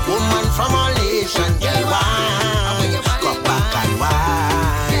 Look, woman from all nation, girl, wine, come back and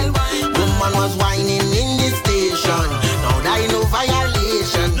wine. Woman was whining in the station. Now I know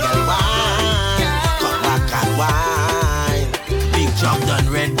violation, girl, wine, come back and wine. Big job done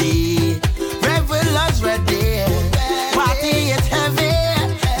ready, revelers ready, party it heavy,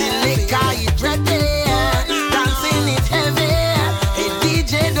 the liquor it ready, dancing it heavy. Hey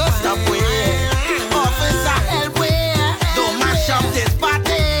DJ, don't stop way, officer help way, don't mash up this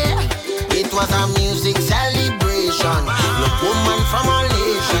party. It was a music celebration. Look, woman from all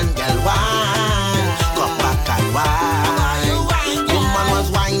nation, girl, wine, come back and wine. Woman was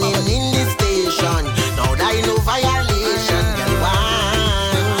whining in the station. Now I know violation, girl,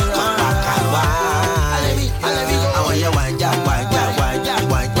 wine, come back and wine. How are you wine, yeah, wine, yeah, wine, yeah,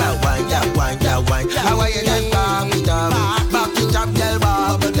 wine, yeah, wine, yeah, wine, yeah, wine. How are you just back it up, girl,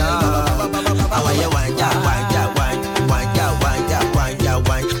 back it up. How are you wine, yeah, wine, yeah, wine, wine, yeah, wine, yeah, wine, yeah,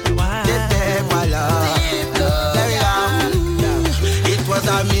 wine. My love, very long. It was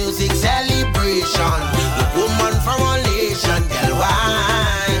a music celebration. The woman from all nation, girl,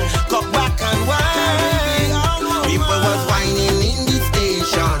 wine, come back and wine. People was whining in the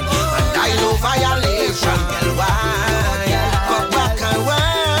station, and I know violation, girl, wine, come back and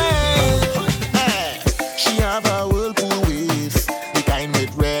wine. She have a whirlpool waist, the kind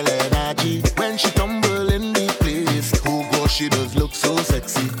with real energy. When she tumble in the place, oh gosh, she does look so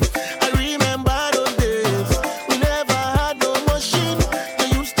sexy. I remember those days, we never had no machine. They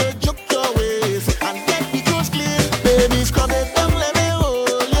used to juke your waist and get the clothes clean. Baby, scrub it down, let me hold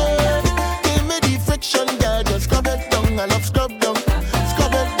you. Give me the friction, girl, just scrub it down. I love scrub down,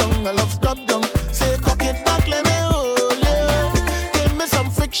 scrub it down, I love scrub down. Say cock it back, let me hold you. Give me some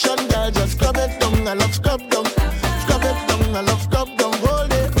friction, girl, just scrub it down. I love scrub down, scrub it down, I love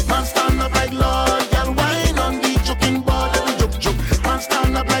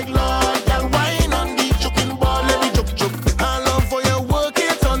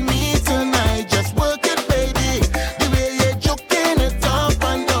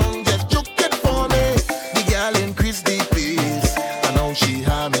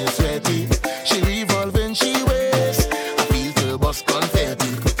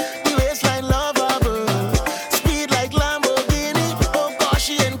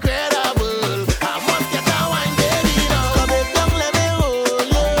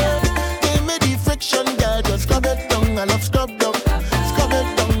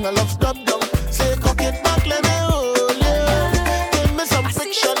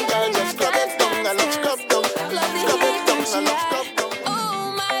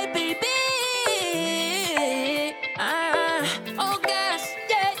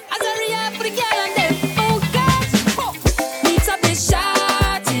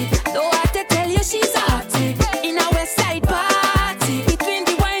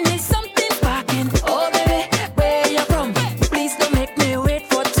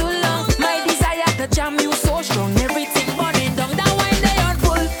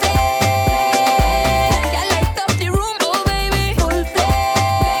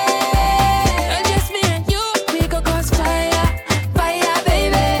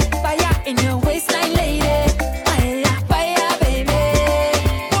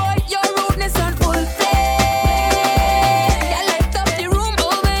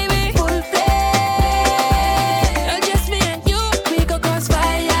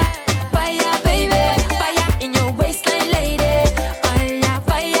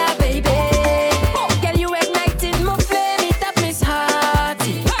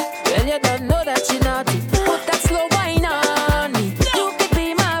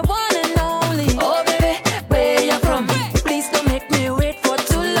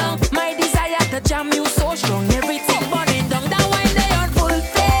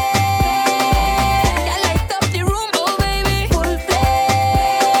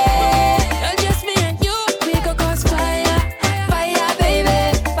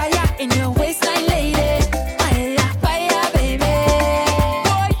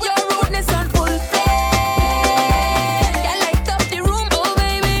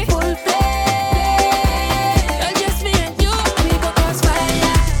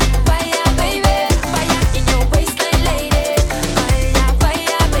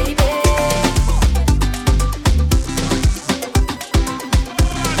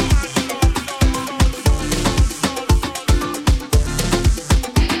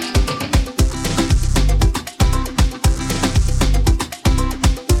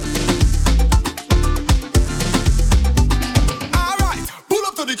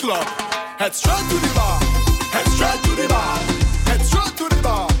club. Head straight to the bar. Head straight to the bar. Head straight to the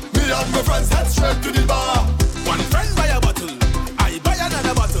bar. Me and my friends head straight to the bar. One friend buy a bottle, I buy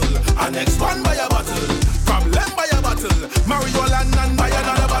another bottle. And next one buy a bottle. From them buy a bottle. Mario and buy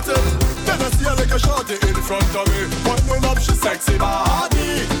another bottle. Then I see her like a shorty in front of me. Winding up she sexy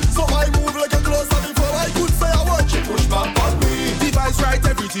body. So I move like a closer before I could say a word. She push back on me. The vibes right,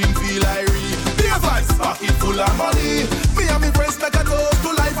 everything feel irie. The vibes pocket full of money. Me and my friends make a toast to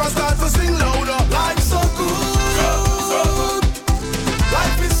life and start to sing louder. Life so good.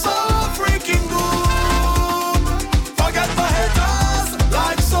 Life is so freaking good. Forget my haters.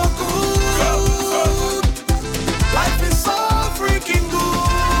 Life so good. Life is so freaking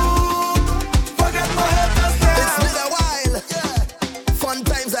good. Forget my haters now. It's been a while. Fun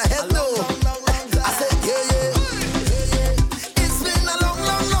times ahead though. I said yeah. It's been a long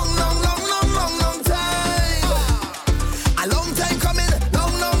time. A long time coming.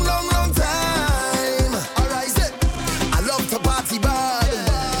 Long time. Alright, I love to party bad.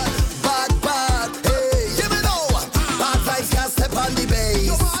 Hey, give me now. Bad vibes can't step on the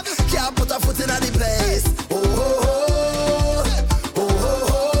bass. Can't put a foot in the place.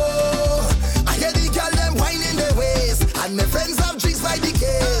 I hear the girl them whining their waist, and my friends have drinks by the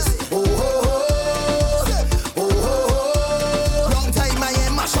case. Long time I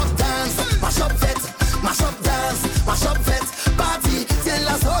am mash up dance, mash up fet, mash up dance, mash up fet. Party till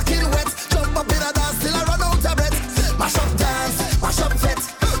I soaking wet, jump up in a dance till I run out of breath. Mash up dance, mash up fet,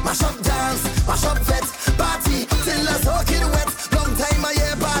 mash up dance, mash up fet. Party till I soaking wet. Long time I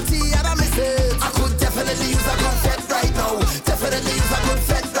hear party and I miss it. I could definitely use a good fet right now. Definitely use a good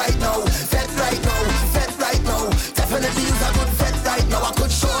fet right now. Fet right now, fet right now. Definitely use a good fet right now. I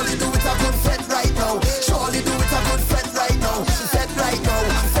could surely do it a good fet right now. Surely do it a good fet right now. Fet right now,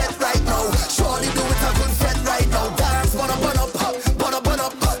 fet right now. Surely do it a good fet right now. Dance, bun up, hand up,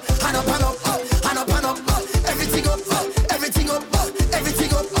 hand up, hand up. Everything up, everything up,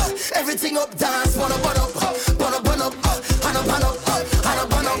 everything up, everything up. Dance, bun up, hand up, hand up,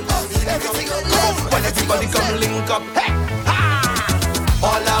 everything up. When everybody come link up, hey,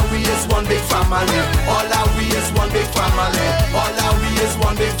 all our we is one big family. All our we is one big family. All our we is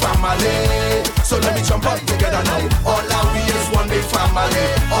one big family. So let me jump up together now. All our we is one big family.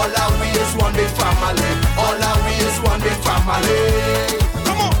 All our we is one big family. All our we is one big family.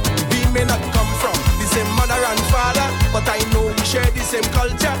 Come on, we may not come from the same mother and father, but I know we share the same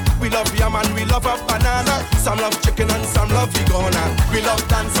culture. We love yam and we love a banana. Some love chicken and some love Vigona. We love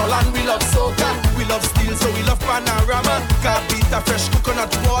dancehall and we love soca. We love steel so we love panorama. Carpita, fresh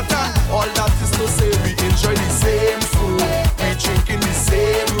coconut water. All that is to say we enjoy the same food. We drinking the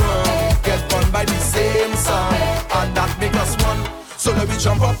same rum. Get fun by the same song. And that make us one. So let me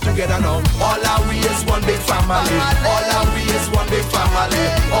jump up together now. All our we is one big family. All our we is one big family.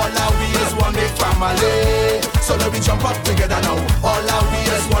 All our we is one big family. So let me jump up together now. All our we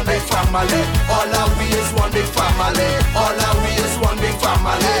is one big family. All our we is one big family. All our we is one big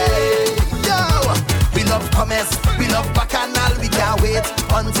family. Yo, we love commerce, we love bacchanal. We can't wait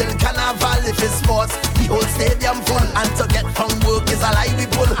until carnival. If it's sports, the whole stadium full. And to get from work is a lie we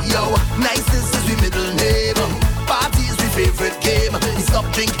pull. Yo, nicest is we middle name. Party is we favorite game. We stop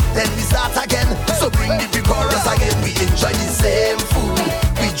drink, then we start again. So bring the chorus again. We enjoy the same food.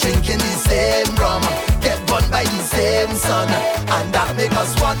 We drinking the same rum. Get burned by the same sun. And that make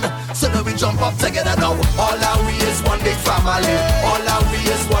us one. So now we jump up together now. All our we is one big family. All our we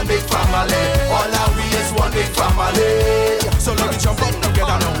is one big family. All our we is one big family. So let me jump up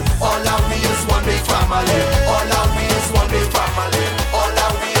together now. All our we is one big family. All our we is one big family. All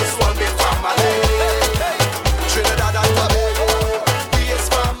our we is one big family. Trinidad and Tobago, we is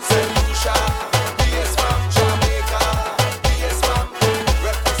from St. Lucia, we is from Jamaica, we is from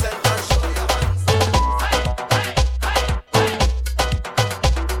represent and show your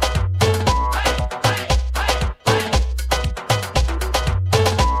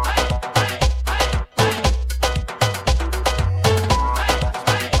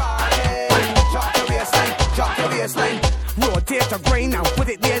Rotate a grain now, put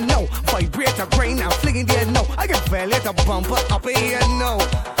it there now. Vibrate a grain now, fling it there now. I can feel it a bumper up in here now.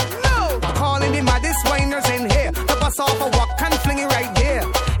 No, I'm calling the maddest whiners in here. To bust off a walk and fling it right there.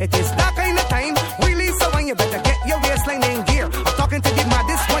 It is that kind of time, really, so when you better get your waistline in gear. I'm talking to the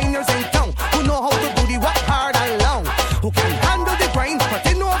maddest whiners in town who know how to do the work hard and long. Who can handle the grind, put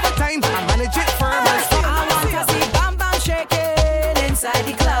in overtime and manage it firm and strong. I want to see bam bam shaking inside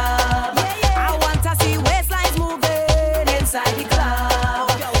the club. I want to see waistlines moving inside the club.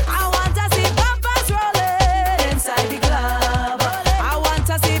 I want to see bumpers rolling inside the club. I want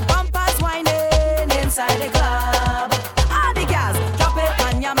to see bumpers whining inside the club. All the girls, drop it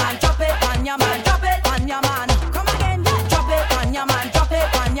on your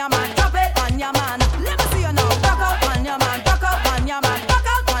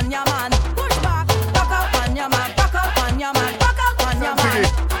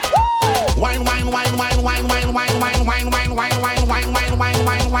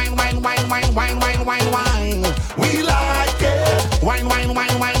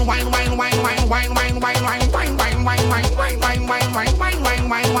wine, wine, wine, wine, wine, wine, wine, wine, wine, wine, wine, wine, wine, wine,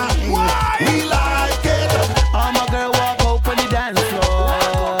 wine, wine. We like it. All my girl walk out on the dance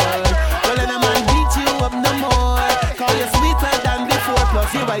floor. Well, let a man beat you up no more. Call you sweeter than before.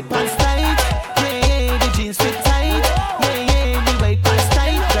 Plus your white pants tight. Yeah, yeah, the jeans fit tight. Yeah, yeah, the white pants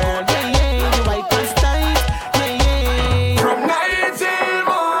tight, girl. Yeah, yeah, the white pants tight. Yeah, yeah. From night till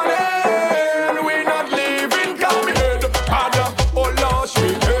morning, we not leaving. Come head, harder. Oh Lord, me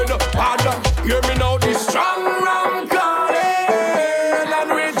head, harder. Hear me now, this strong rum calling, and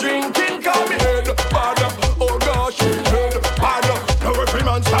we drinking. Come head, harder. Oh gosh, me head, harder. Now every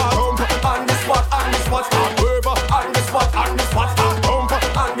man start home on the spot, start over. On the spot, start home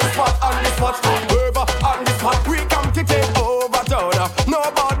on the spot, start over. On the spot, we come to take over town.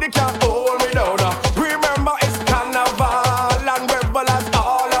 Nobody can hold me down. Remember it's carnival and revelers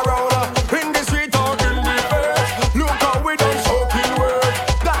all around. In the street or in the bed, look how we done soaking work.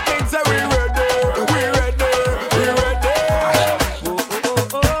 That means that we ready, we ready, we ready.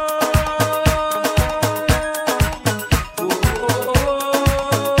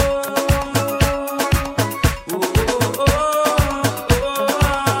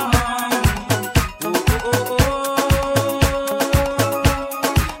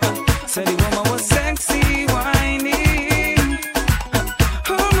 Said the woman was sexy, whining.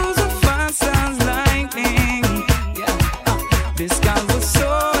 Her moves were fast as lightning. Yeah. This girl was so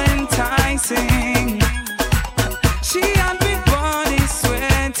enticing. She had me body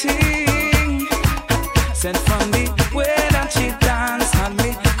sweating. Said from the way that she danced, had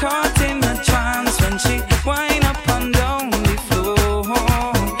me caught in a trance when she wind up and down the floor.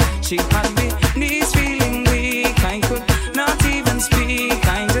 She had me knees feeling weak. I could not even speak.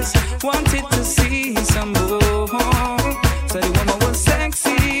 I just wanted to see some more. So the woman was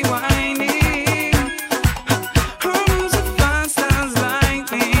sexy, whining. Her moves were fast as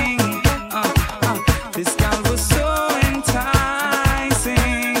lightning. This girl was so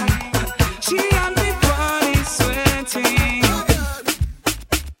enticing. She had me body sweating.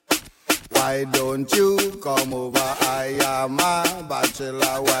 Why don't you come over? I am a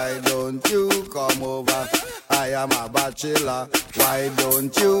bachelor. Why don't you come over? I am a bachelor. Why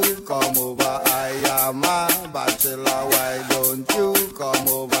don't you come over? I am a bachelor. Why don't you come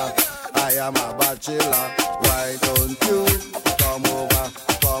over? I am a bachelor. Why don't you come over?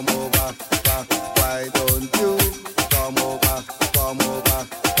 Come over. Why don't you come over? Come over.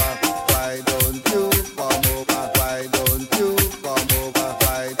 Why don't you come over? Why don't you come over?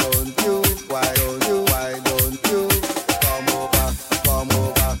 Why don't you? Why don't you? Why don't you come over? Come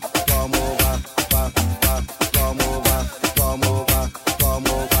over. Come over. Come over. Come over. Come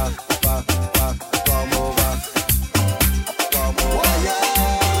over. Come over.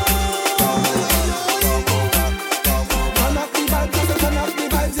 Turn up the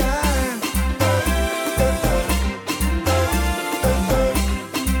vibes, yeah.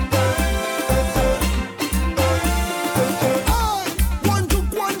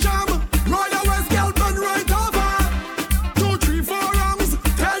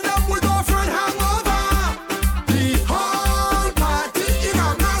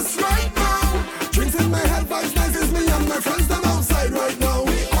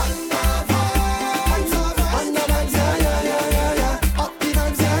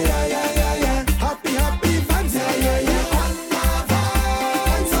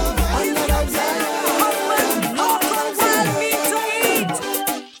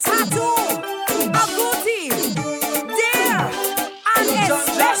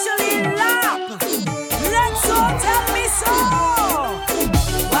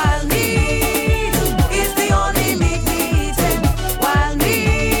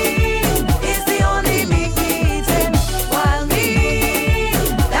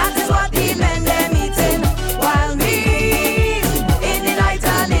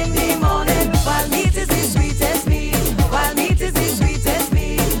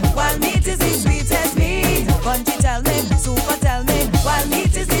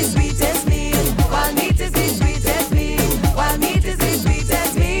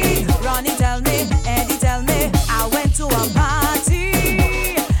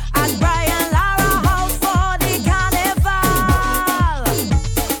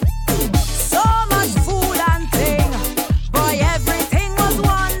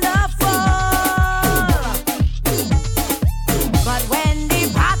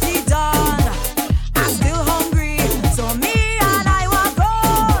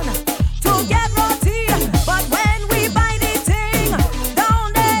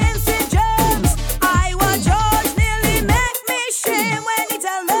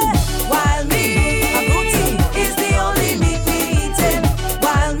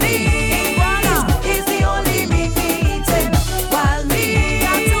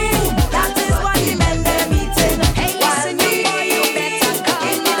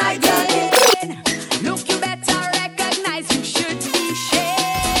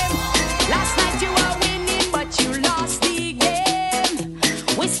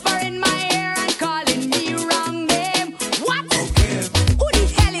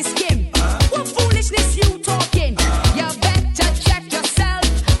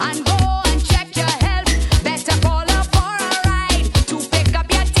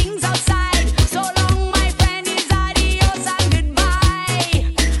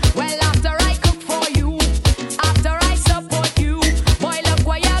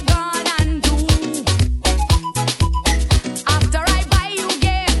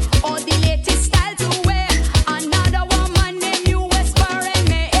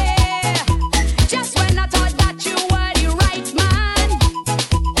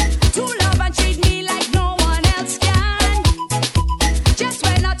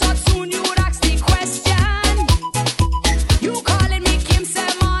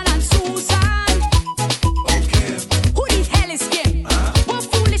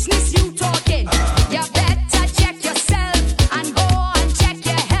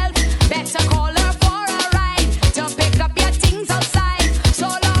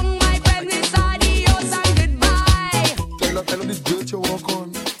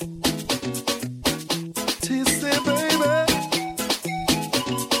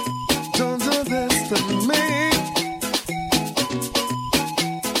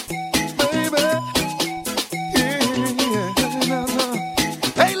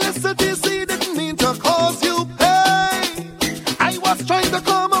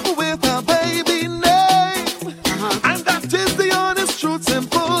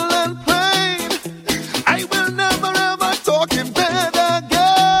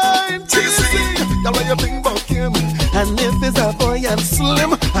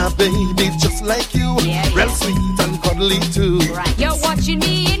 a baby just like you. Real sweet and cuddly too. You're watching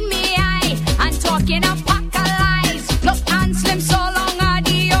me in me eye and talking a pack of lies. Look and slim, so long,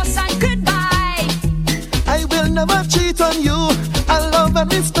 adios and goodbye. I will never cheat on you. I love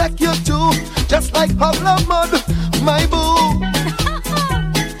and respect you too. Just like Pablo Mud, my boo.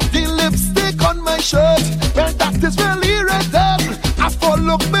 The lipstick on my shirt, well that is really red hot. I fall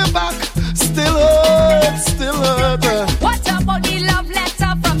look me back, still hurt, still hurt. What about the love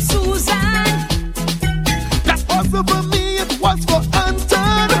letter from Susan? That wasn't for me, it was for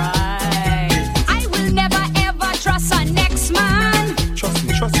Anton. I will never ever trust a next man. Trust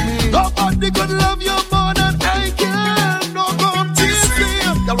me. Nobody could love you more than I can. No go tease me.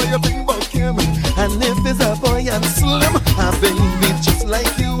 Girl, what you think about him? And if it's a boy and slim, a baby just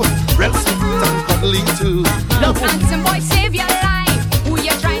like you, real sweet and cuddly too. Look, handsome boy, save your life. Who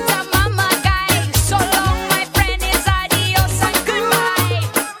you trying to mama guy? So long, my friend, is adios and goodbye.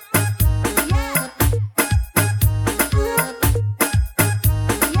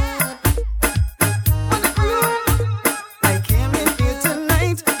 I came in here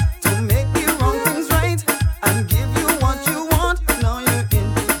tonight to make the wrong things right and give you what you want. Now you're in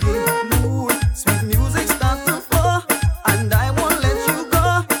the mood. Sweet music starts to flow, and I won't let you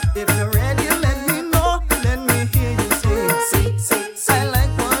go. If you're ready, let me know. Let me hear you say, see. I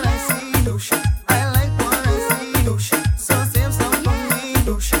like what I see. I like what I see. So save some for me.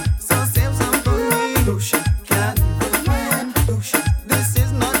 So save some for me. Can't even friend. This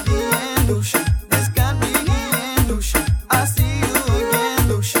is not the end. This can't be the end. I see you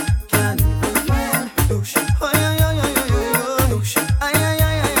again. Can't even friend. Oh yeah yeah yeah yeah yeah. Ay ay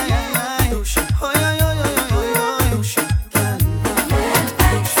ay ay ay ay. Oh yeah yeah yeah yeah yeah. Can't even friend.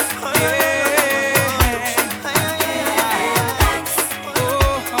 Oh yeah yeah yeah. Ay ay ay ay.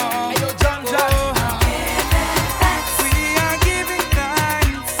 Hey, yo, John Jack. We are giving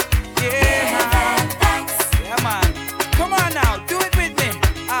thanks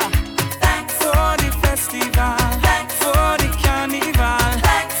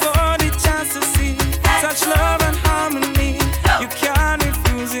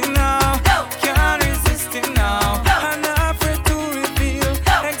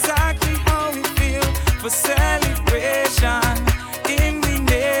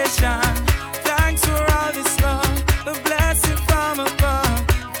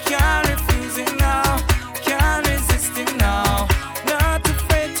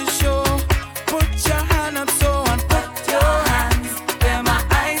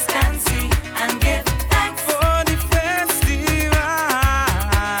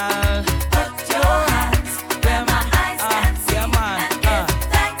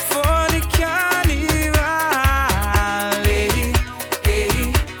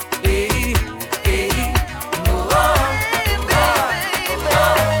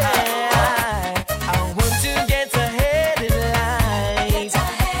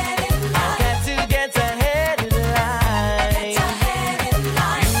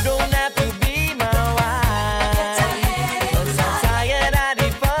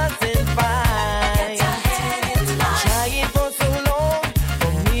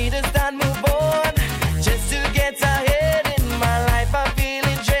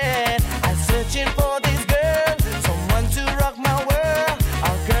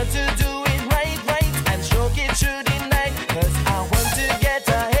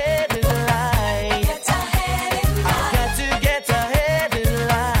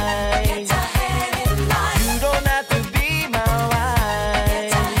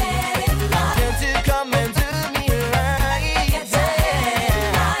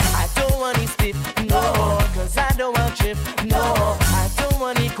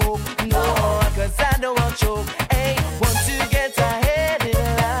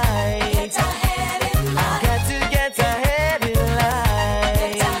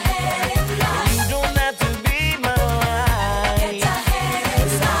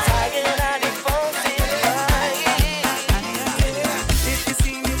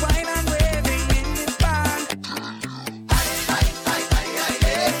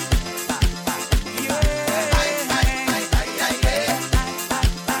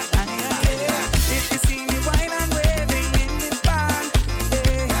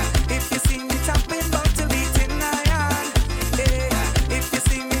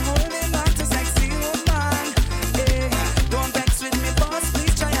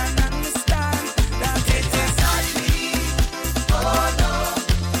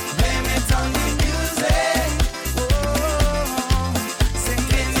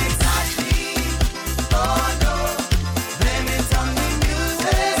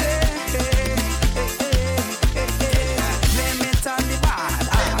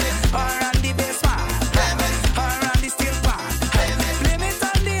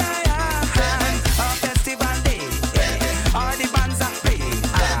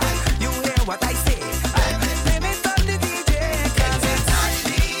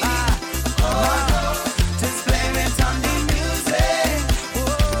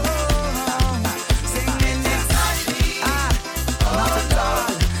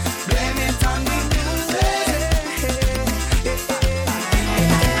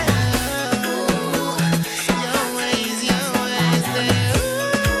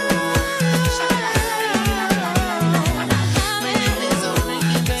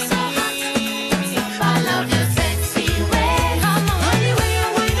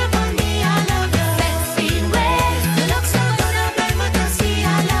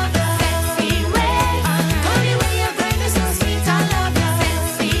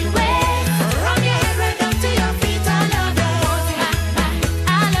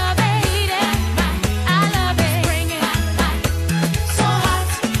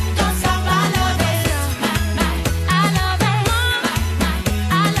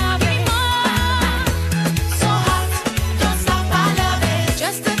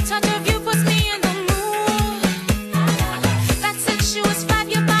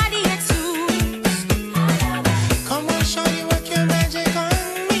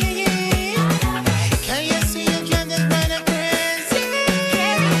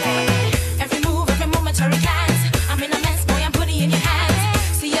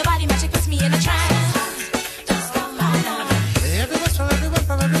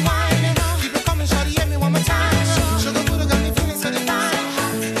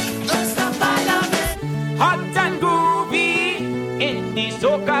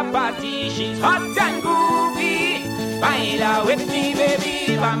She's hot and groovy. Baila with me,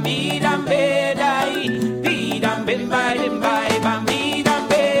 baby. Bambi dam bedai. Be dam bim by dim by. Bambi dam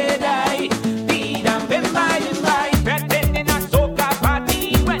bedai. Be dam bim by dim by. Pretending a soca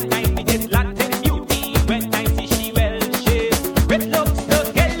party. When I see this Latin beauty. When I see she well shaped. With looks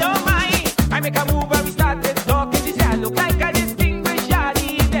to kill your mind. I make a move and we started talking. She said I look like a distinguished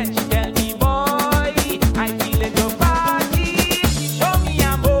yardie. Then she tell me, boy, I feel it your body. She show me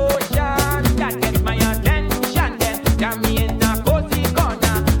emotion that gets my attention. Then got me in a cozy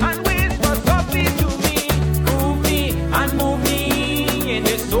corner and whisper softly to me, groove me and move me in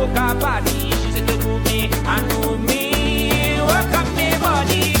this soca body. She said to move me and move me, work up me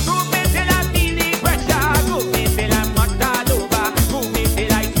body, groove me till I feel the pressure, groove me till I'm not all over, groove me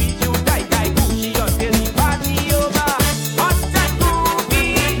till I squeeze you tight, tight, Gucci until the party over. Hot and groovy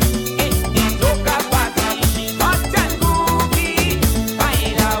in the soca party. She's hot and groovy.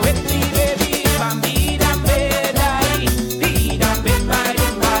 Baila with me, baby. Bambi dam bedai. Be dam bedai,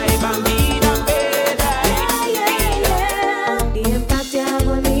 bambi dam bedai. The impact you have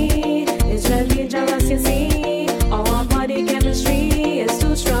on me is really jealous, you see. Our body chemistry is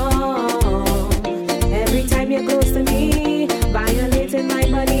too strong. Every time you're close to me, violating my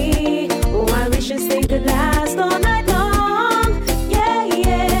body. Oh, I wish this thing could last all night long. Yeah,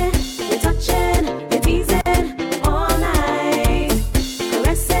 yeah. You're touching, you're teasing all night.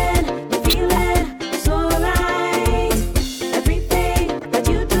 Caressing, you're feeling so right. Everything that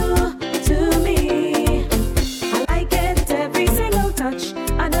you do to me, I like it, every single touch.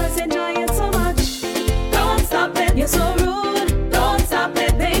 I just enjoy it so much. Don't stop it, you're so rude. Don't stop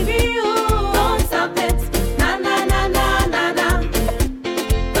it, baby, you. Don't stop it, na na na na na na.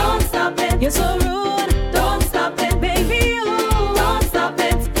 Don't stop it, you're so rude. Don't stop it, baby, you. Don't stop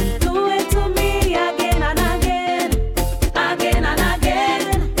it. Do it to me again and again, again and again,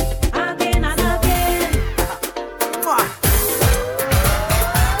 again and again.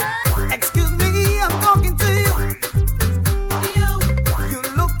 Excuse me, I'm talking to you. You're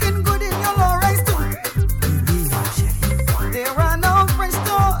looking good in your low rise too. There are no French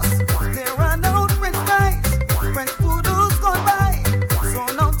stores, there are no French fries, French poodles gone by. So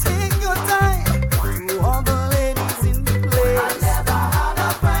now take your time to all the ladies in the place. I never had a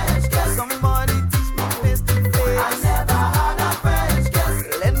French kiss. Somebody teach me face to face. I never had a French kiss.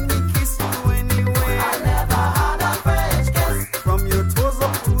 Let me kiss you anyway. I never had a French kiss. From your toes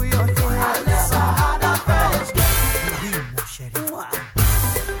up to your head. I never had a French kiss.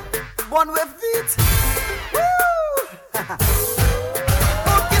 One with feet. Woo!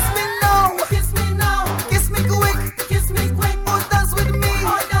 Oh, kiss me now. Kiss me now. Kiss me quick. Kiss me quick. Oh, dance with me.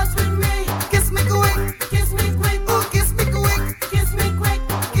 Oh, dance with me. Kiss me quick. Kiss me quick. Oh, kiss me quick. Kiss me quick.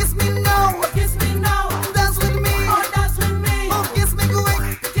 Kiss me now. Kiss me now. Dance with me. Oh, dance with me. Oh, kiss me quick.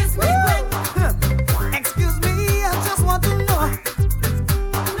 Kiss me quick. Excuse me, I just want to know.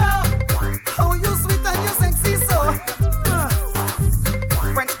 How you sweet and you sexy so.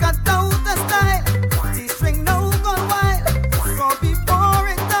 French cut out the style. T-string now gone wild.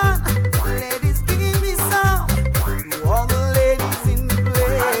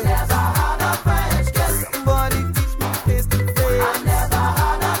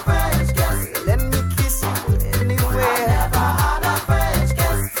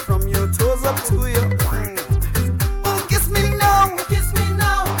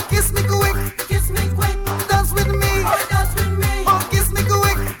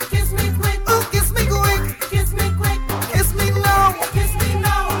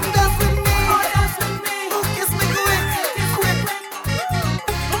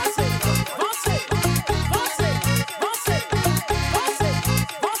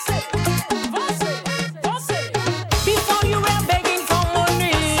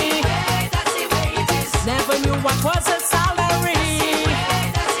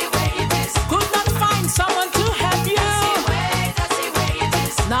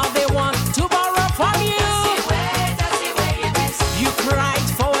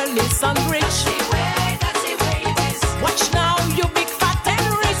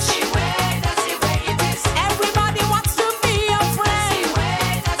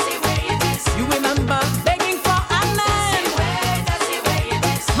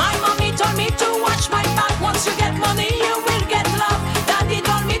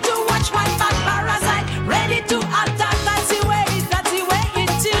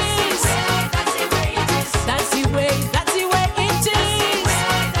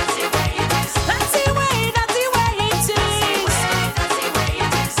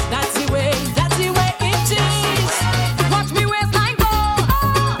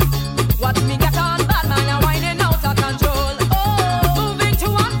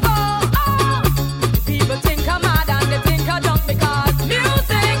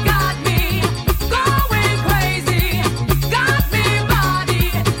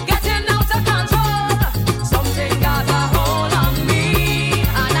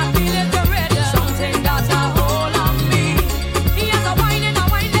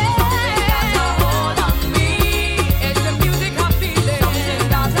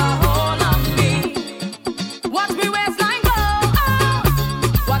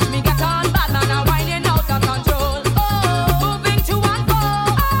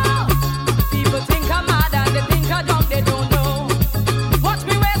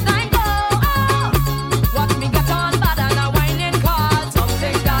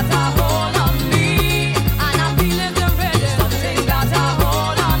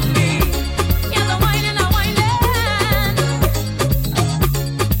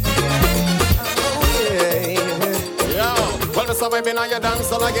 on your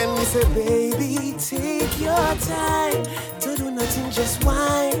dance all again. Me say, baby, take your time. Don't do nothing, just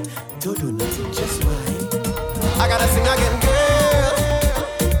whine. Don't do nothing, just whine. I gotta sing again, girl.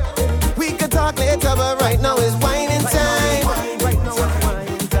 We could talk later, but right now is whining time. Right now is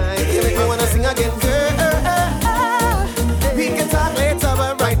whining time. You make me wanna sing again, girl. We can talk later,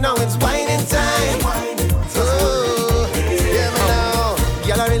 but right now it's whining time. Oh, yeah, me now.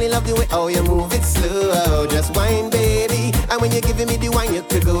 Girl, I really love the way how you move it slow. Just whine, baby. And when you're giving me the wine, you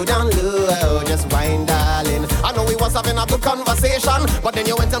could go down low. Just whine, darling. I know we was having a good conversation, but then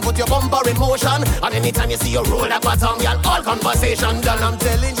you went and put your bumper in motion. And anytime you see you roll that bottom, girl, all conversation done. I'm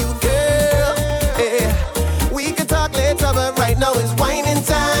telling you, girl, yeah. We could talk later, but right now it's whining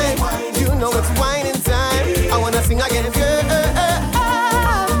time. You know it's whining time. I wanna sing again, girl.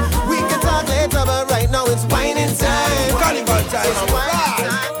 We could talk later, but right now it's whining time. Carnival time. It's whining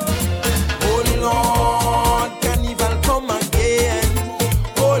time. Oh Lord, carnival come again.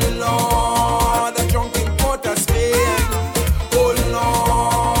 Oh Lord, the drunken port of Spain. Oh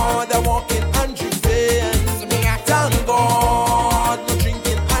Lord, the walking and driving. Thank God, no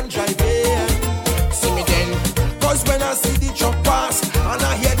drinking and driving. See me then, cause when I see the truck pass, and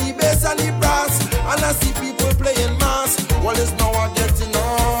I hear the bass and the brass, and I see people playing mass, well it's now I getting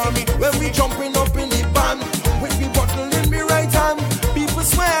on. When we jumping up in the band, with me bottle in me right hand, people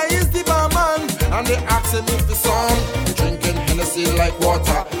swear he's the barman, and they asking if the song, drinking Hennessy like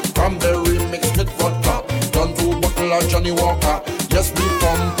water, cranberry mixed with vodka, done 2 bottle of Johnny Walker, yes we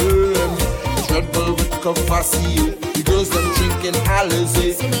pumping, Red Bull with Courvoisier, the girls them drinking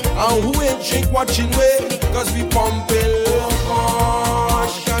Alizé, and who ain't drink watching way, cause we pumping,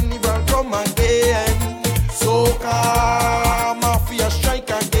 gosh, carnival come again, soca, mafia strike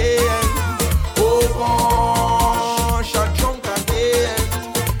again, oh gosh, I'm drunk again,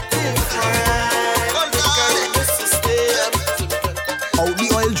 How the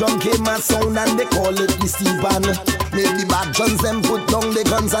oil drum came a sound and they call it the steel pan. Make the bad guns them put down the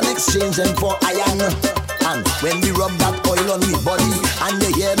guns and exchange them for iron. And when we rub that oil on the body and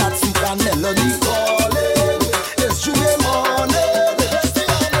you hear that sweet and melody calling, it's Jubilee morning.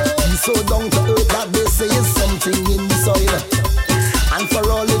 He's so down to earth that they say is something in the soil. And for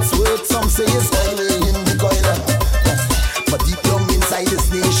all its worth, some say it's oil in the coil. But deep down inside this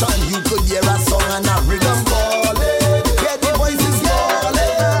nation, you could hear a song and a rhythm calling. Yeah, the voices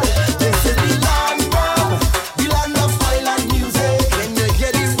calling. This is the land of oil and music. When you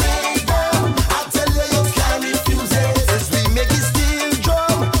hear the rhythm, I tell you you can't refuse it. As we make it steel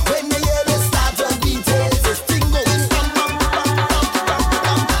drum, when you hear the start and beat it, this thing going bam bam bam bam bam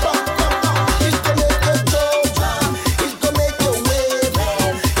bam bam bam. It go make you jump, it go make you wave,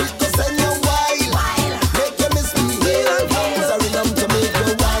 it go send you wild, make you misbehave. It's a rhythm to make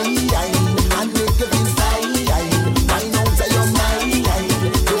you whine, and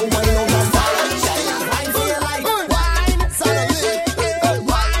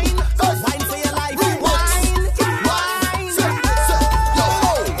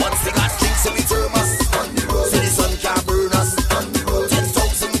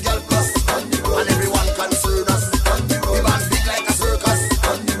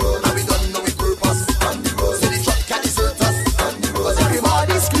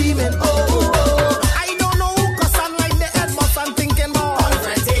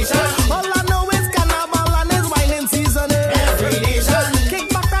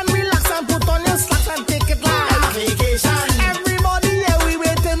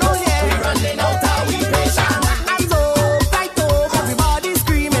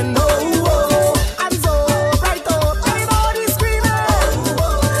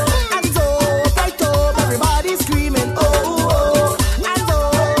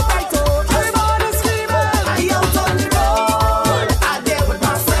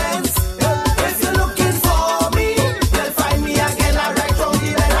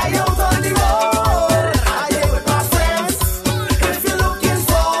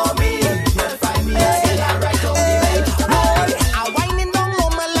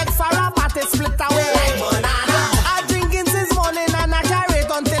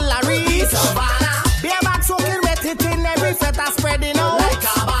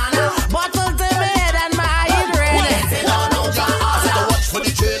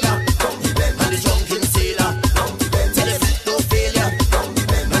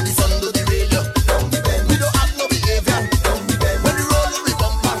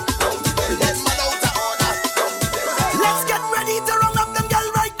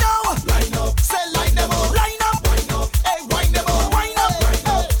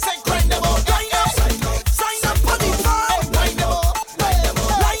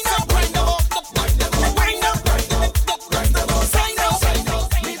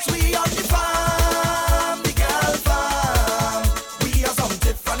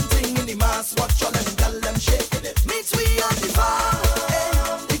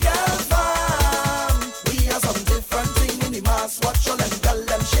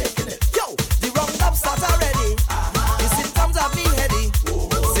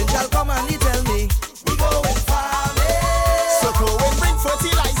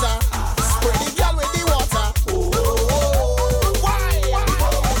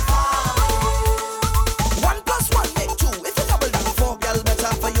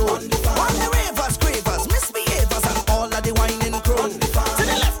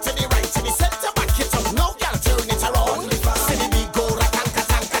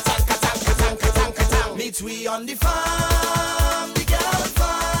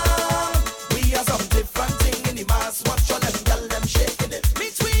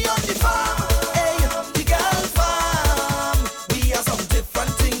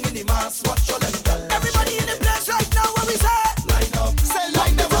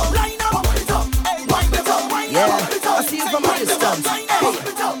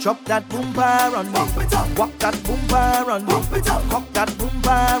Drop that boomba on me. Walk that boomba on me. Cock that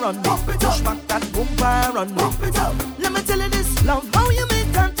boomba on me. Push back that boomba on me. Let me tell you this, love how you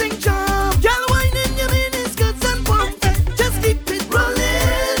make that thing jump. Girl, whining your mini skirts and pump. Just keep it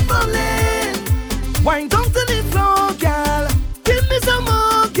rolling, rolling. Wind down to the floor, girl. Give me some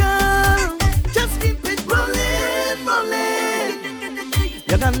more, girl. Just keep it rolling, rolling.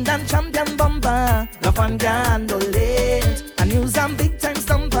 Ugandan champion bomber, love and gandolate. And use a big time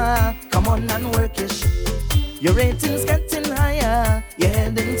stumper. Come on and work your shit. Your rating's getting higher. You're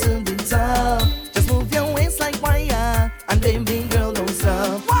heading to the top. Just move your waist like wire. And baby girl, don't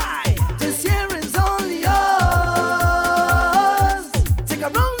stop. Why? This year is all yours. Take a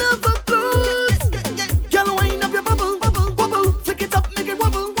round of applause. Girl, wind up your bubble, bubble, bubble. Flick it up, make it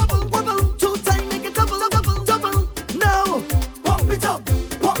wobble, wobble, wobble. Two time, make it double, double, double. Now, pump it up,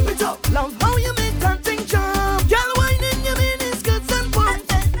 pump it up. Love how you make that thing jump. Girl, wine in your mini skirts and pump.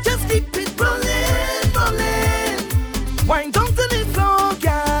 Just keep it rolling, rolling. Wind down to the floor,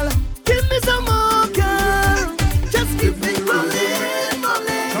 girl. Give me some more, girl. Just keep it rolling,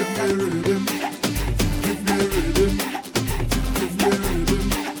 rolling. Give me rhythm. Give me rhythm. Give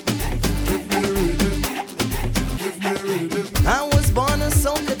me rhythm. Give me rhythm. I was born a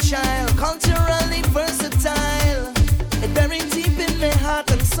soca child, culturally versatile. It buried deep in my heart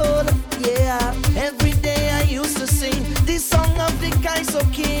and soul. Yeah, every day I used to sing this song of the Kaiso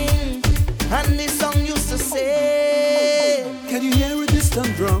King, and this song used to say, Can you hear a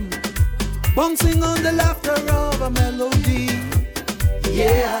distant drum bouncing on the laughter of a melody?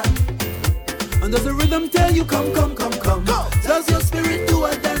 yeah. And does the rhythm tell you come, come, come, come? Does your spirit do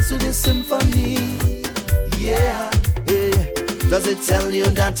a dance to this symphony? Yeah, yeah. Does it tell you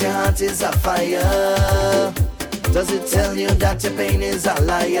that your heart is a fire? Does it tell you that your pain is a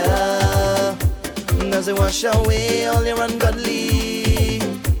liar? Does it wash away all your ungodly?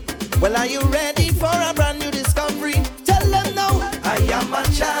 Well, are you ready for a brand new discovery? Tell them now, I am a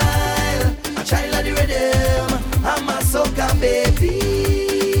child of the rhythm. I'm a soca baby.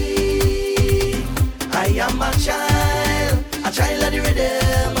 I am a child of the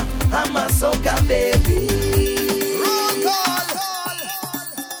rhythm. I'm a soca baby. Roll call,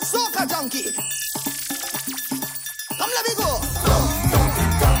 soca junkie. Come let me go.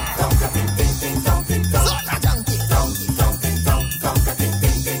 Soca junkie.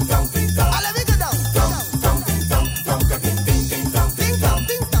 Ah, let me go down.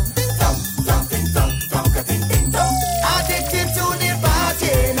 Addicted to the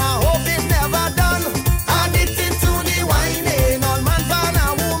party, now hope it's never done. Addicted to the whining, all man for a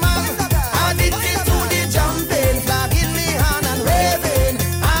woman. Addicted to the jumping, flag in me hand and raving.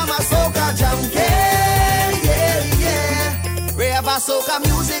 I'm a soca junkie, yeah, yeah. Rave a soca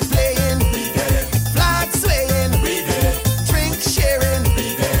music playing, flag swaying, drink sharing.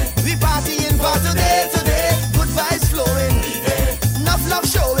 We partying for today, good vibes flowing, enough love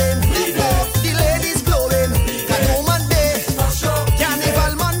showing. The ladies glowing. Cano Monday,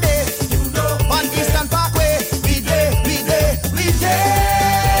 Carnival Monday, on Eastern Parkway. We day.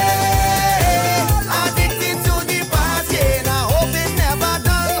 Addicted to the party, now hope it never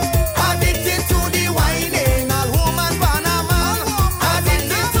done. Addicted to the whining, all woman Panama.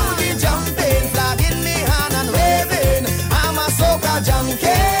 Addicted to the jumping, flag in me hand and waving. I'm a soca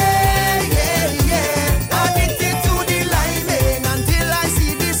junkie, yeah, yeah. Addicted to the lining until I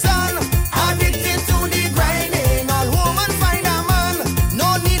see the sun. Addicted to the grinding, all woman find a man. No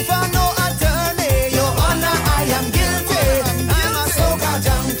need for no attorney, Your Honor, I am guilty. I'm a soca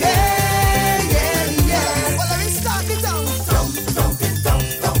junkie, yeah, yeah. Well, let me start it down.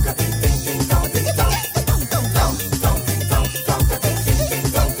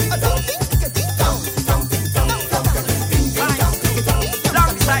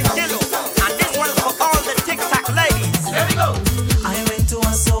 Alongside Dillo, and this one's for all the TikTok ladies. Here we go. I went to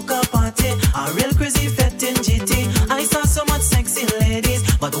a soca party, a real crazy fete in GT. I saw so much sexy ladies,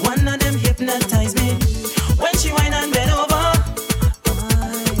 but one of them hypnotized me. When she whine and bend over,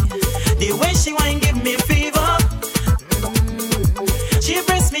 the way she whine give me fever. She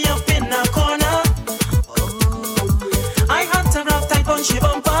pressed me up in a corner. I had to grab tight on she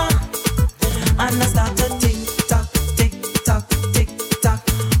bumper, and I started tick tock, tick tock, tick tock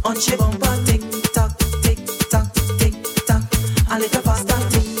on she bumper, tick tock, tick tock, tick tock. A little faster,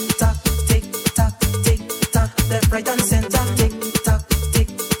 tick tock, tick tock, tick tock. Left, right, and center, tick tock, tick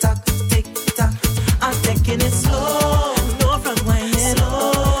tock, tick tock. I'm taking it slow, no front whining,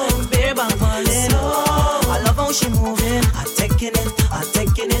 slow, bareback falling, slow. I love how she moving. I'm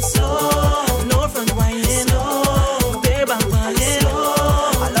taking it slow, no front whining, slow, bareback falling, slow.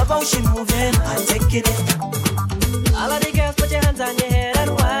 I love how she moving. I'm taking it. All of the girls, put your hands on your head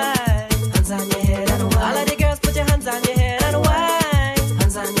and wine.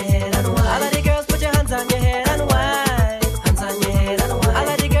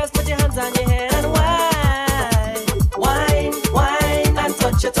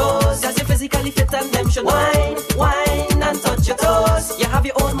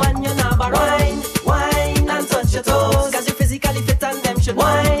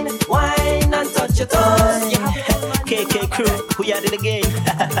 we at it again.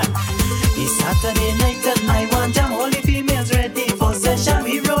 It's Saturday night and I want jam. All the females ready for session.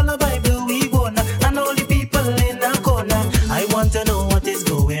 We roll a Bible, we gonna, and all the people in the corner. I want to know what is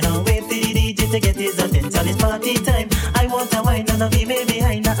going on. Wait till the DJ to get his attention. It's party time. I want a wine and a female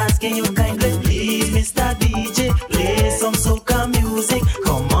behind her asking you kindly. Please, Mr. DJ, play some soca music.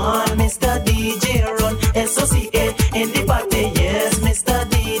 Come on, Mr. DJ, run SOCA in the party. Yes, Mr.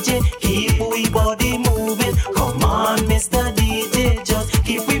 DJ, keep we body moving. Come on, Mr. DJ, just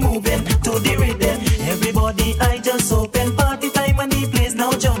keep we moving to the rhythm. Everybody, I just open party time and the place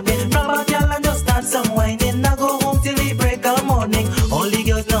now jumping. Grab a girl and just start some whining. Now go home till the break of morning. All the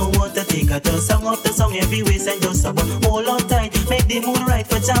girls now want to take a turn. Song after song, every waist and just about. Hold on tight, make the mood right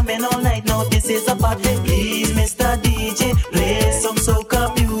for jamming all night. Now this is a party. Please, Mr. DJ, play some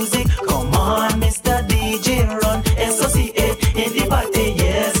soca music. Come on, Mr. DJ, run SOCA in the party.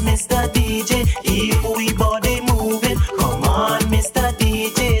 Yes, Mr. DJ, keep we body moving. Come on, Mr.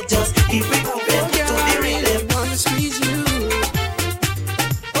 DJ, just keep we moving to the rhythm. I wanna squeeze you.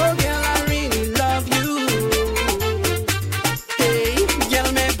 Oh girl, I really love you. Hey, girl,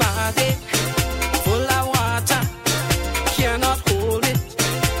 my body full of water, cannot hold it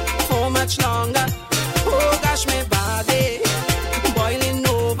for much longer. Oh gosh, my body boiling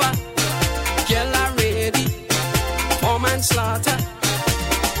over. Girl, I'm ready for manslaughter.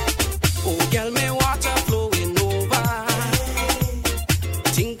 Oh girl, my water flowing over.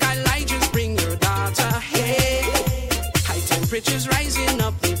 Think I like just bring your daughter. Hey, high temperatures rising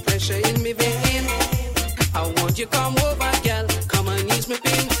up, the pressure in me vein. I want you come over, girl, come and ease me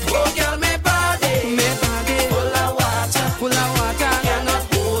pain. Oh girl, my body full of water, cannot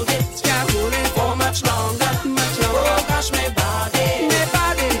hold it, can't hold it for much longer. Oh gosh, my body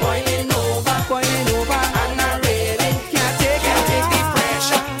boiling over, and I'm ready, can't take the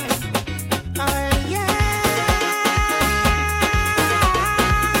pressure.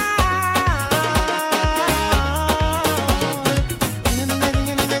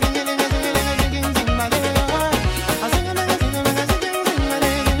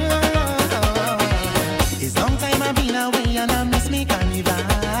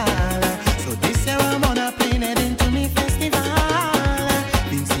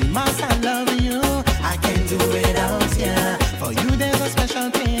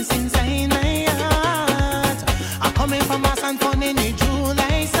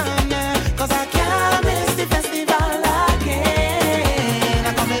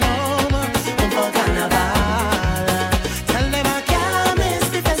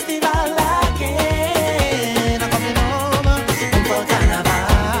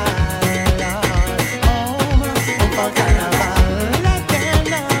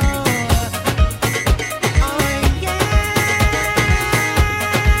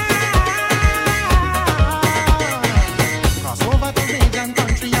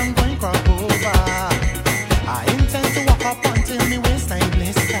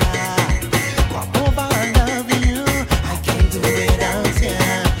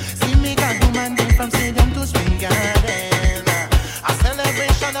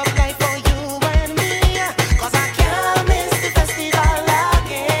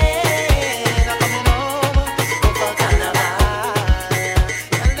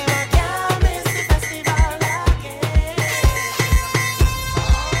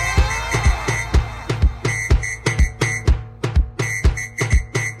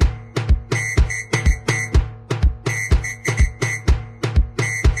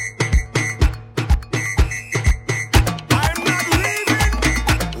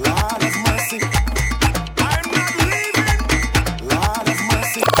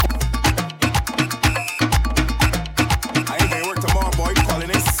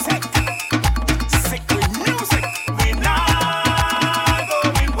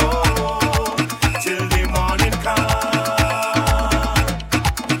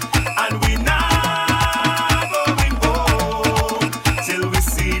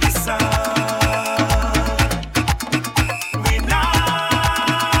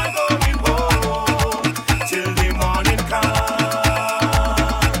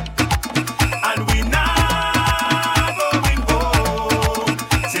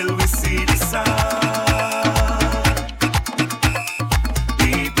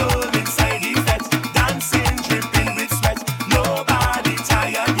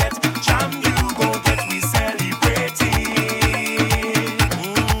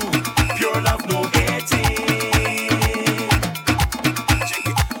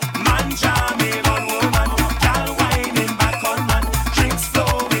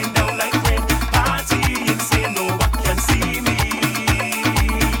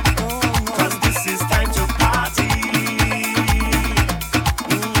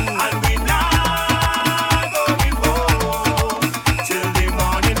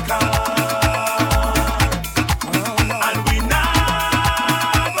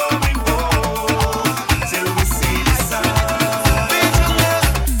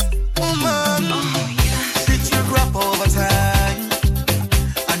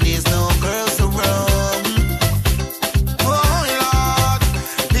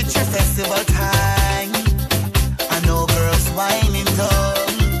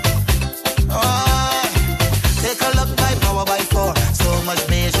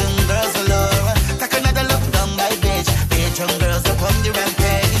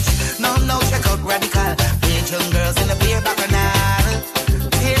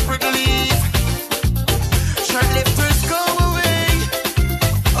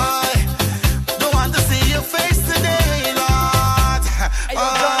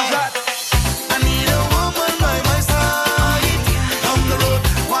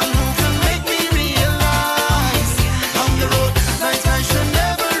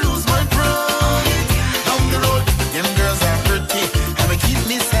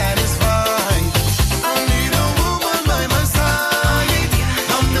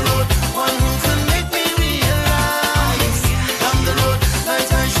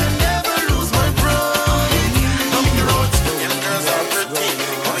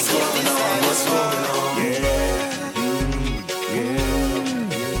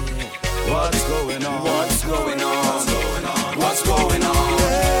 What's going on? What's going on? What's going on? What's going on?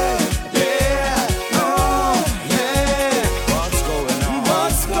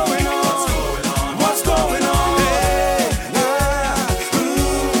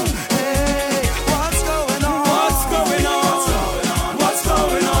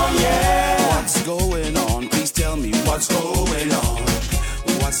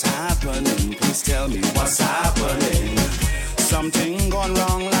 Something gone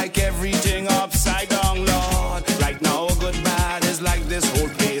wrong, like everything upside down, Lord. Right now, good bad is like this whole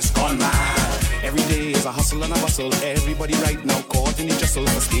place gone mad. Every day is a hustle and a bustle. Everybody right now caught in the jostle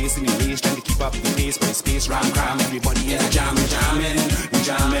for space in the race, trying to keep up the pace. But the space ram cram, everybody in a jamming,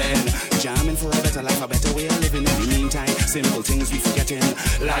 jamming for a better life, a better way of living. In the meantime, simple things we forgetting,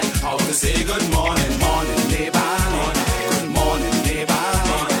 like how to say good morning, morning, neighbor, morning, good morning, neighbor,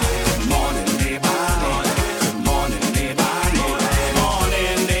 morning, good morning, neighbor, morning.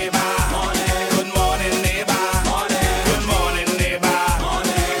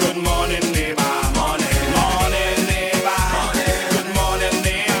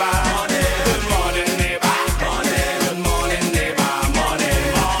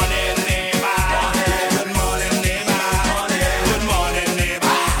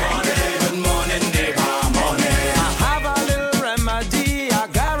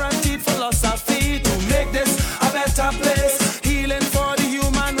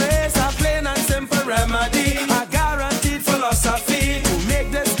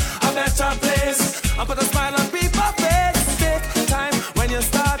 I put a smile on people's face. Take time when you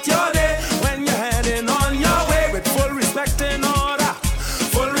start your day, when you're heading on your way, with full respect in order,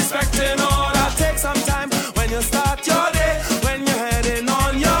 full respect in order. Take some time when you start your day, when you're heading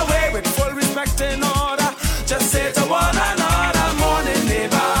on your way, with full respect in order. Just say to one another, morning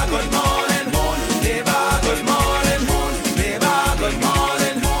neighbor, good morning, morning neighbor, good morning, morning neighbor, good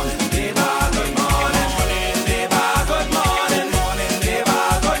morning, morning neighbor, good morning, morning neighbor, good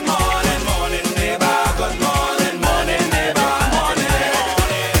morning, morning neighbor, good morning, morning neighbor. Good morning, morning neighbor, morning,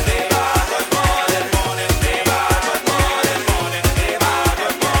 morning neighbor, good morning, morning neighbor, good morning, morning neighbor,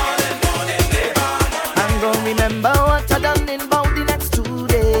 good morning, morning neighbor. I'm gonna remember what I done in about the next 2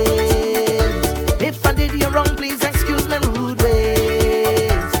 days. If I did you wrong, please excuse me rude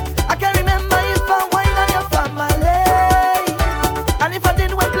ways. I can remember if I whined on your family, and if I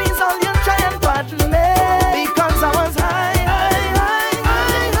did well, please all you try and pardon me, because I was high.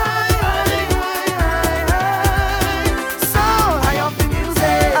 So high off the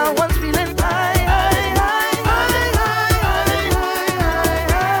music, I was feeling high.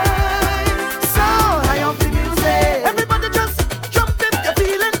 So high off the music, everybody just jump if you're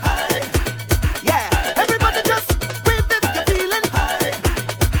feeling high. Yeah, everybody just wave if you're feeling high.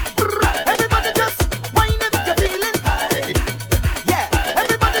 Everybody just whine if you're feeling high. Yeah,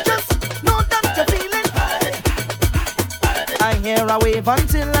 everybody just know that you're feeling high. I hear a wave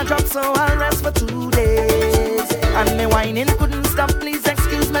until I drop, so I'll rest for 2 days. And me whining couldn't stop, please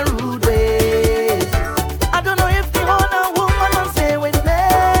excuse me rude ways. I don't know if the owner woman will stay with me,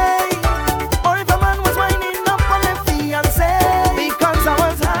 or if a man was winding up on the fiancé, because I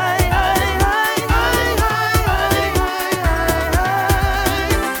was high.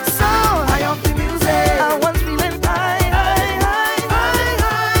 So high off the music, I was feeling high.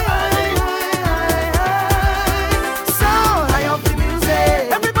 So high off the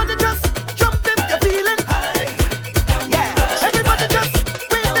music, everybody just jump if you're feeling high. Yeah, everybody just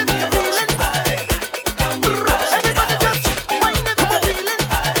wave if you're feeling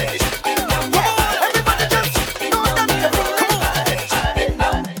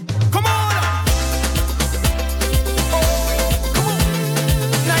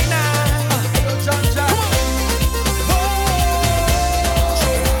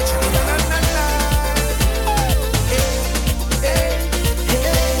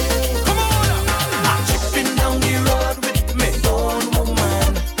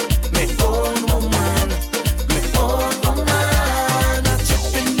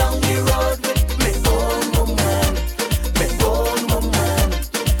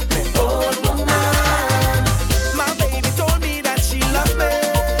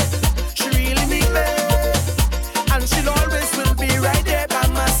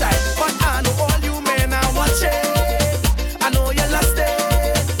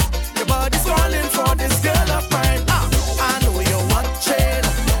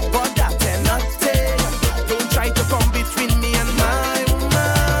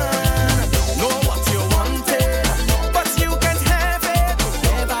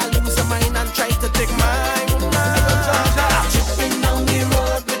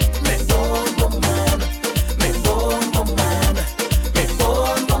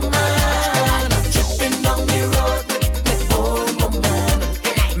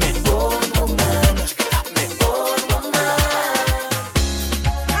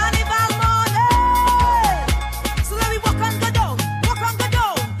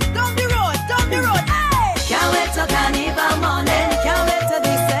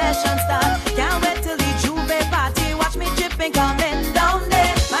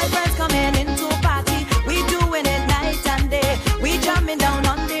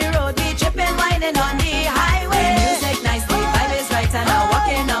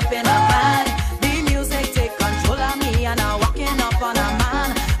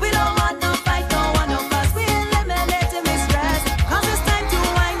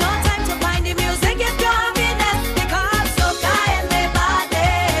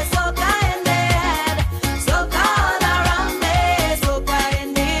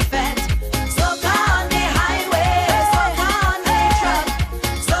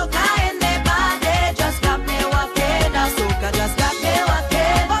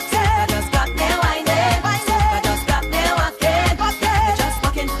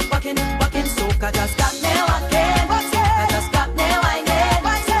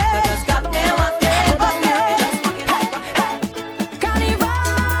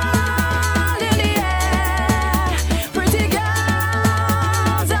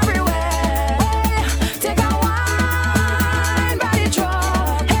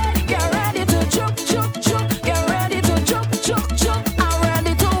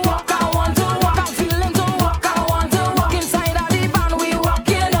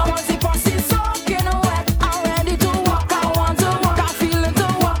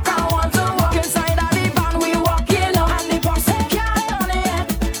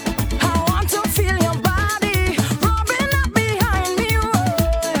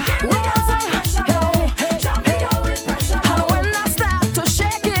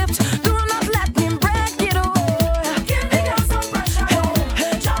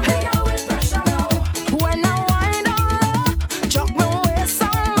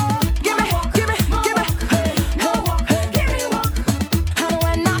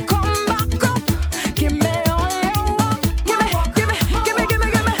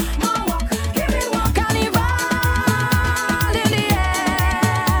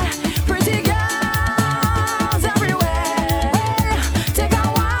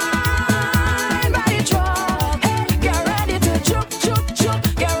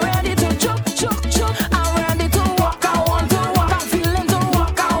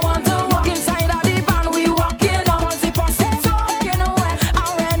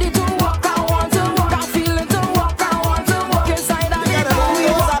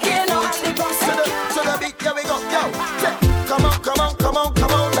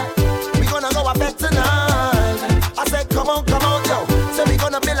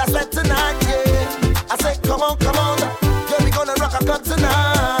rock up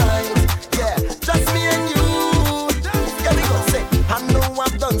tonight. Yeah, just me and you. Yeah, we go say, I know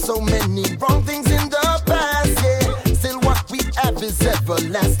I've done so many wrong things in the past, yeah. Still what we have is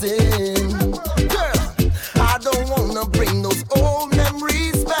everlasting. Girl, I don't wanna bring those old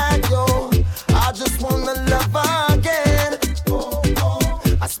memories back, yo. I just wanna love again.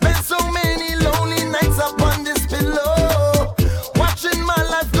 I spent so many lonely nights up on this pillow, watching my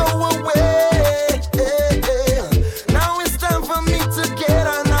life go away. Now it's time for me to get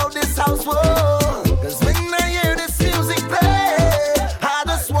on out this house, whoa. Cause when I hear this music play, I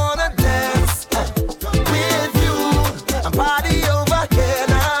just wanna dance with you and party over here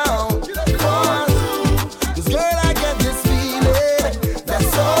now. Cause girl, I get this feeling that's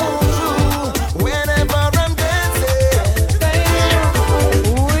so true whenever I'm dancing.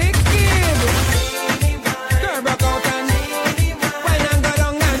 Girl, rock out and wine and go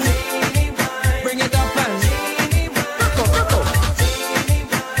down and bring it up and rock out.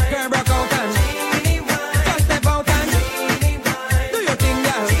 Girl, rock out and just step out and do your thing,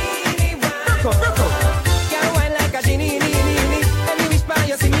 girl. Rock out. Girl, wine like a genie. Any which part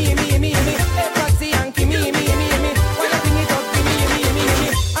you see me. Hey, Patsy and Kimmy. Why you bring it up to me.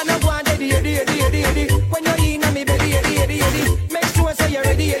 I know go and daddy. When you're in on me belly, make sure say you're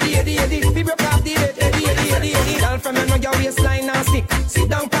ready. Be broke off the head. Girl, from your know your waistline and stick. Sit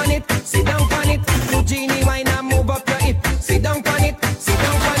down on it. Do genie wine and move up your hip. Sit down on it.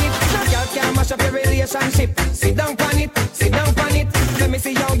 No girl can mash up your relationship. Sit down on it. Let me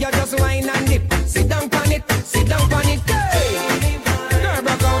see how you just wine and dip. Sit down on it. Hey. Girl,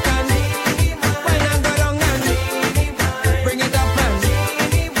 rock out and wine and go down and bring it up and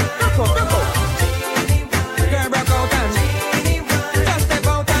rock out. Girl, rock out and just step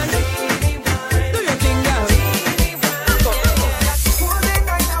out and do your thing, girl.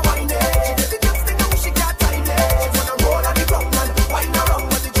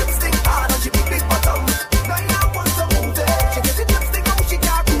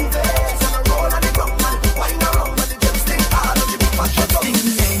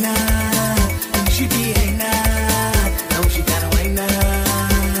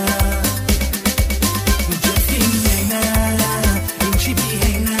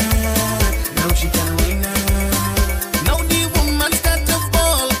 Now the woman start to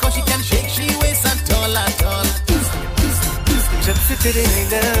fall, cause she can shake, she waist at all. जब से तेरे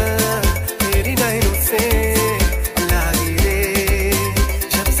नैना तेरी नैनों से लागे रे,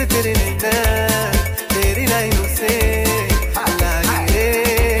 जब से तेरे नैना तेरी नैनों से लागे रे.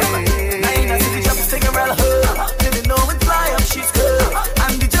 Naina see the jump sting around her, didn't know it fly up, she's good.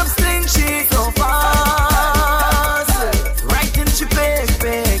 And the jump sting, she's so fast. Right in she big,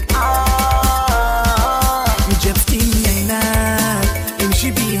 जब से नैना इन she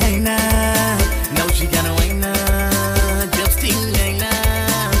be हैना, Now she gonna wine now. Just sting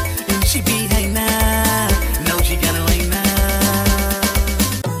now. And she be high now. Now she gonna wine now.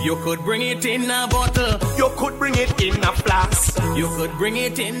 You could bring it in a bottle. You could bring it in a flask. You could bring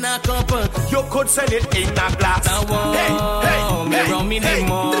it in a cup. You could send it in a glass. I want me rum in the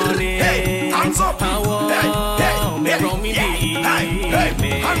morning. Hands up. I want me rum in the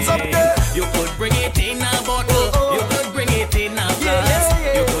evening. Hands up there. You could bring it in a bottle. You could bring it in a glass.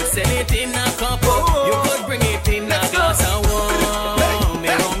 You could send it in a cup. You could bring it in a glass. I want me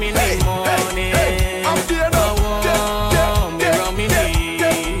rum in the morning. I want me rum in the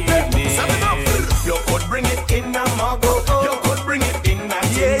evening. You could bring it in a mug. You could bring it in a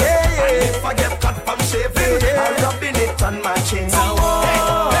tin. And if I get cut from shaving, I'll rub in it on my chin. I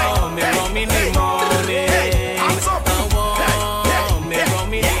want me rum in the morning. Hands up. I want me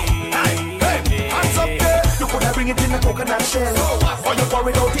rum in the evening. Hands up there. You could have bring it in a coconut shell, or you pour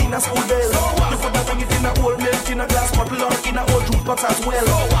it out in a school bell. You could have bring it in a old milk, in a glass bottle, or in a old juice box as well.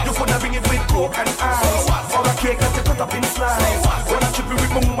 You could have bring it with Coke and ice, or a cake that you cut up in slice. When I chip it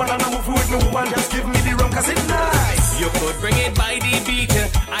with my woman and I move it with my woman, just give me the rum 'cause it's nice. You could bring it by the beach,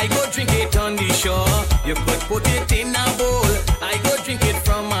 I go drink it on the shore. You could put it in a bowl, I go drink it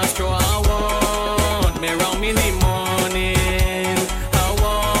from a straw. I want me rum in the morning. I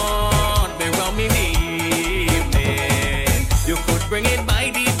want me rum in the evening. You could bring it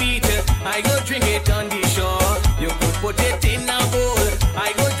by the beach, I go drink it on the shore. You could put it in a bowl,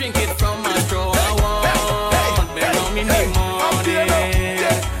 I go drink it from a straw. I want me rum in the morning.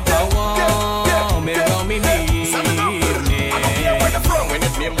 I want me rum in the evening. Where the from? When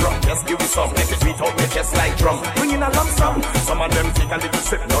it's name rum, just give me some. Let it sweet out me just like drum. Bring in a lump sum. Some of them take a little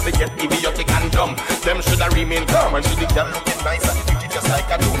sip, now they get idiotic and dumb. Them shoulda remain calm and see the girl looking nice and pretty just like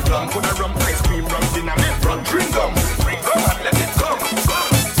a new plum. Put a rum, ice cream, rum, dinner, rum, drink gum, and let it come.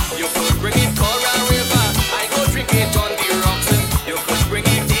 You could bring it Cora River, I go drink it on the rocks.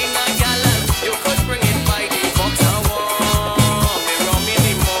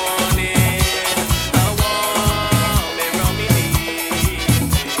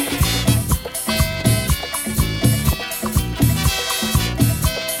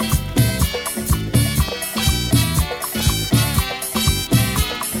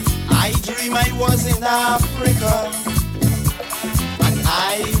 Africa, and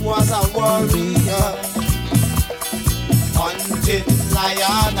I was a warrior, hunting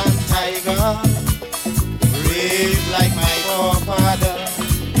lion and tiger, brave like my forefather.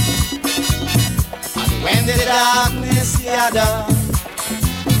 And when the darkness gather,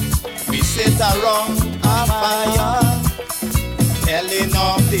 we sit around a fire, telling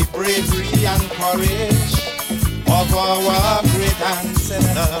of the bravery and courage of our great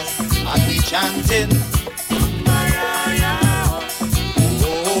ancestors, and we chanting.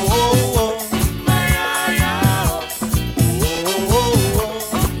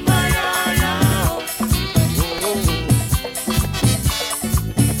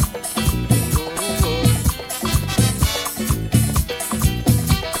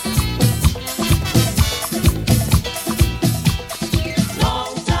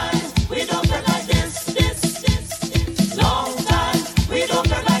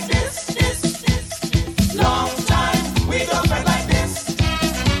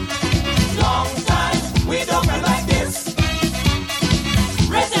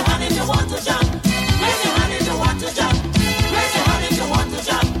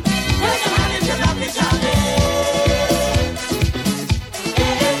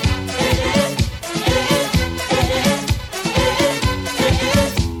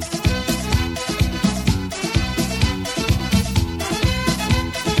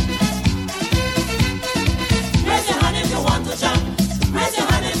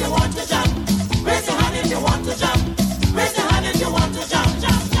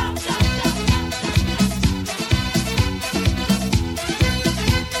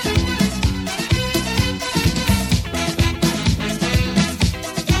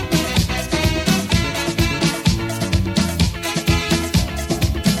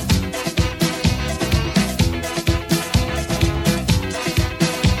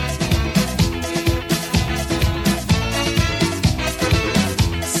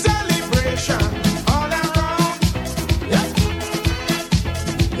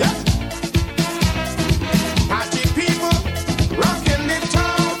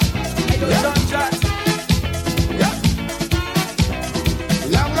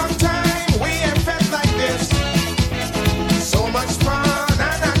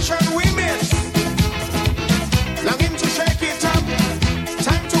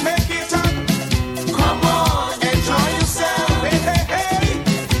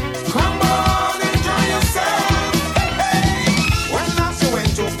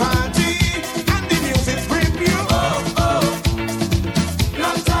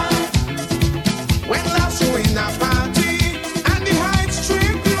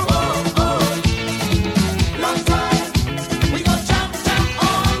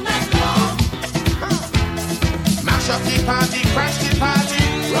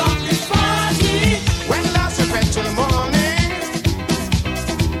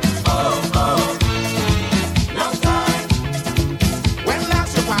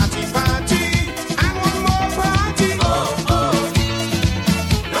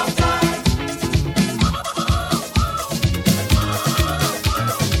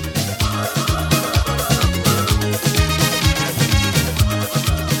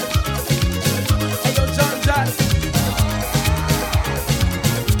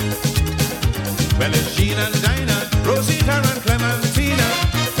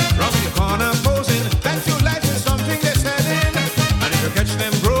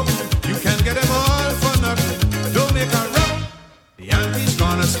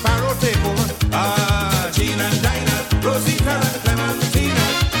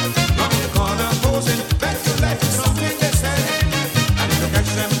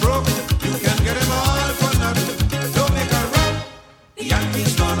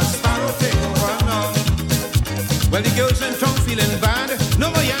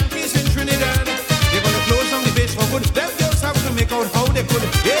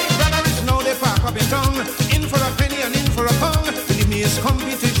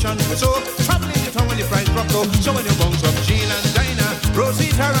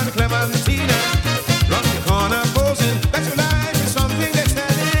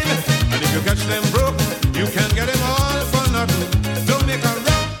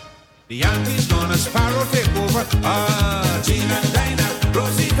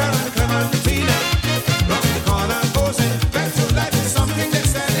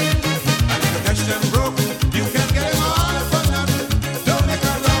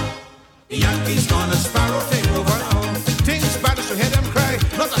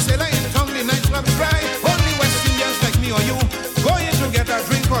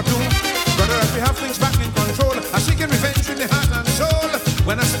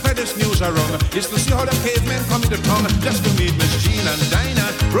 It's to see how the tongue just to meet Miss Jean and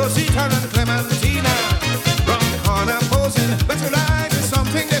Dinah, Rosita and Clementina. Round the corner posing, better life is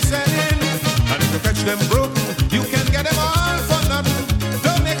something they're selling. And if you catch them broken, you can get them all for nothing.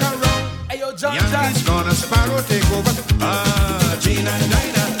 Don't make a wrong. Yankees gonna Sparrow take over. Ah, Jean and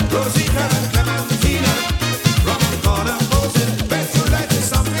Dinah, Rosita and Clementina. Round the corner posing, better life is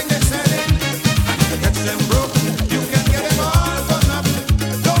something they're selling. And if you catch them broken, you can get them all for nothing.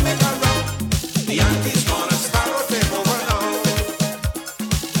 Don't make a wrong. The Yankees gonna Sparrow take over now.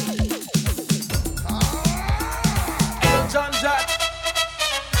 John Jack.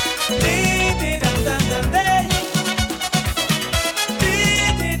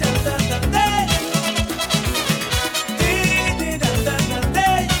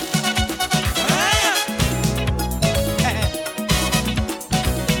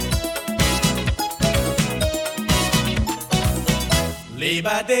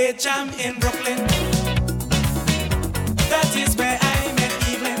 Labor Day jam in Brooklyn. That is where I met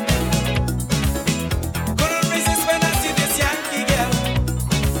Evelyn. Couldn't resist when I see this Yankee girl.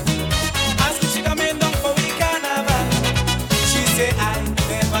 Ask if she coming down for we carnival. She say I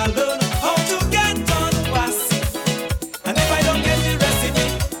never learn how to get on wassy. And if I don't get the recipe,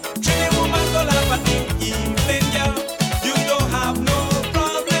 treat a woman go laugh at me. Evelyn girl, you don't have no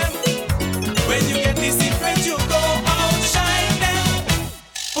problem. When you get this secret, you go outshine them.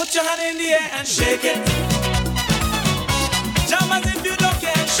 Put your hand in the air and shake it. Jam as if you don't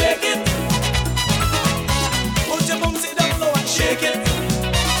care, shake it. Put your bum sit down low and shake it.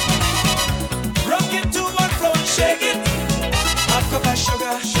 Rock it to and fro and shake it. Half cup of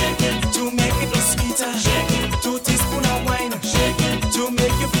sugar, shake it. To make it sweeter, shake it. 2 teaspoons of wine, shake it. To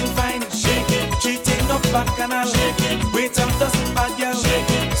make you feel fine, shake it. 3 things of bacchanal, shake it. Wait up, doesn't bad girl, shake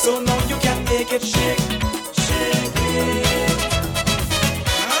it. So now you can take it, shake, shake it.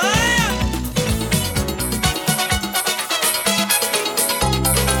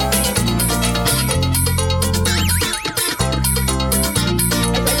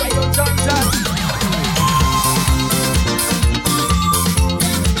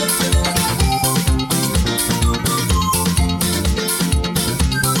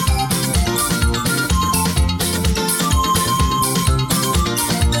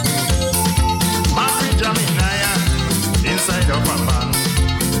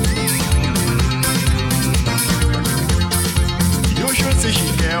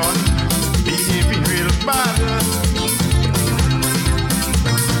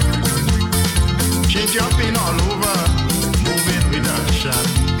 Jumping all over, moving with a shot,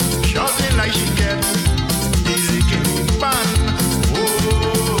 shouting like she get easy king pan. Oh,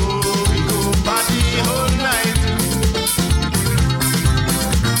 we go party all night.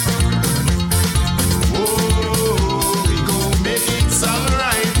 Oh, we go make it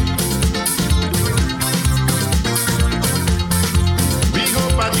alright. We go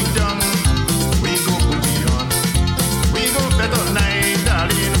party down, we go boogie on, we go better night,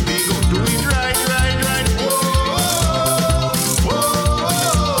 darling. We go do it right, right, right. Oh.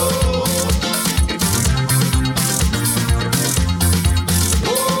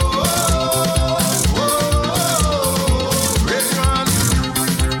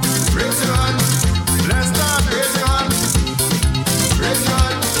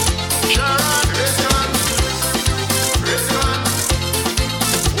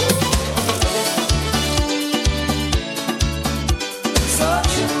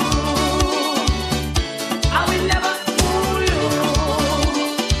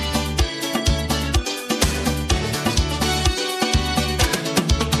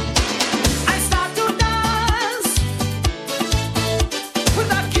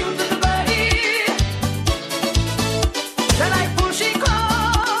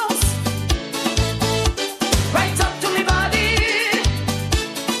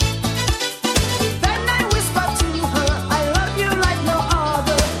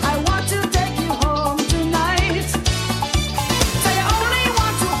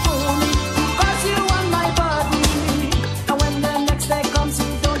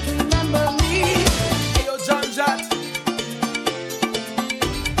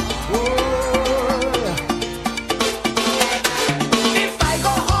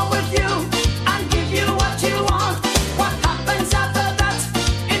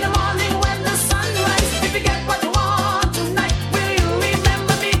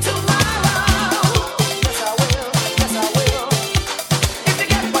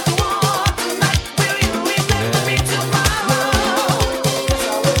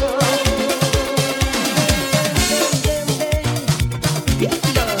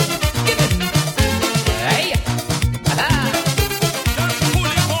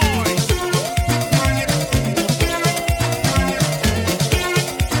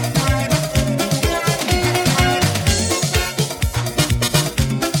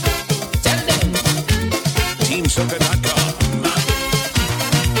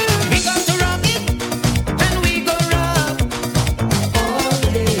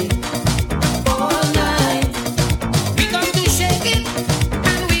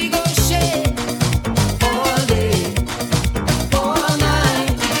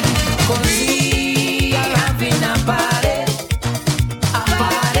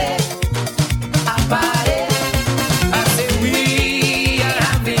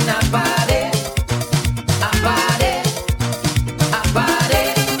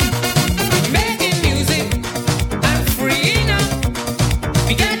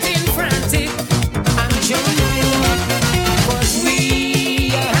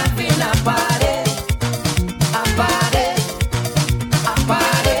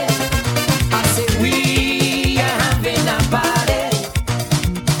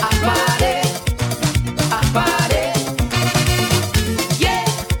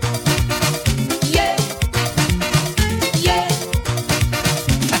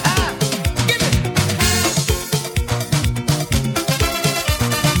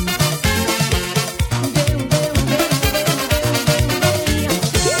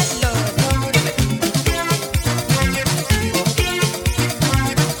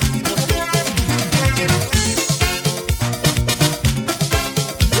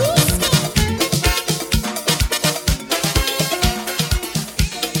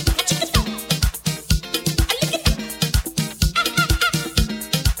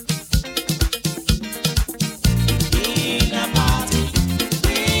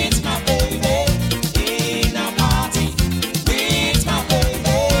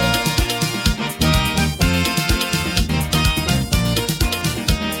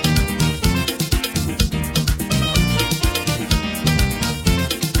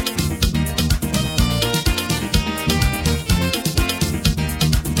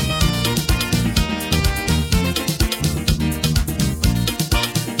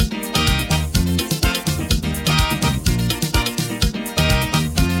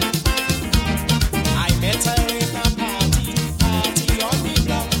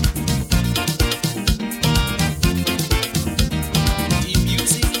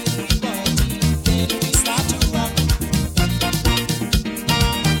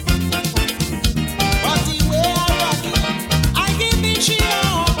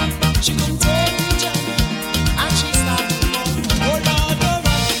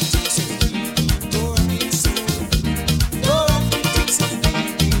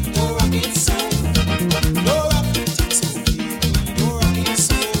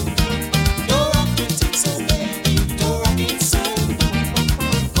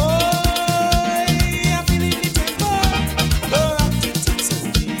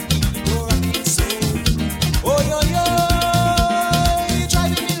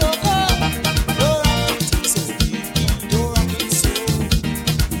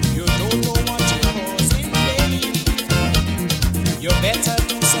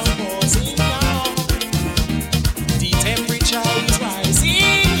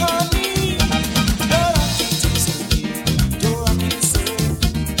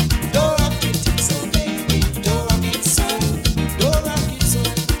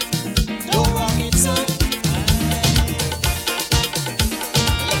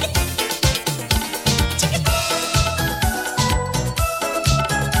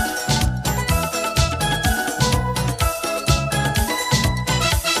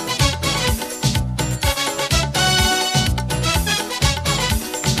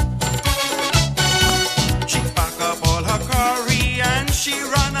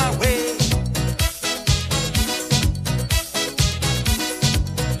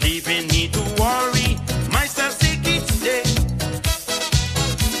 leaving me to worry. Myself sick each day.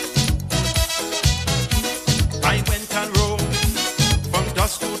 I went and roamed from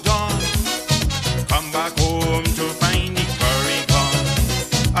dusk to dawn. Come back home to find the curry gone.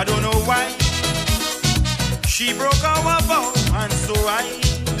 I don't know why she broke our vow, and so I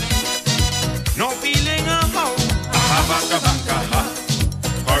no feeling a how. I have a banka ha,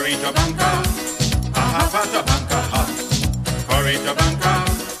 curry to banka. I have a banka ha, curry to banka.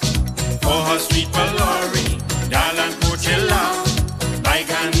 For her sweet Valori, dal and Coachella,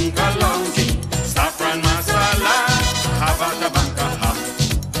 bygone Kalonji, saffron masala. I have a banka ha,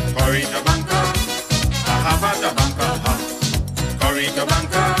 curry to banka. I have a banka ha, curry to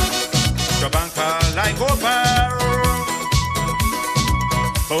banka. To banka like over,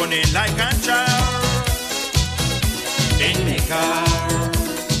 pony like a child in the car.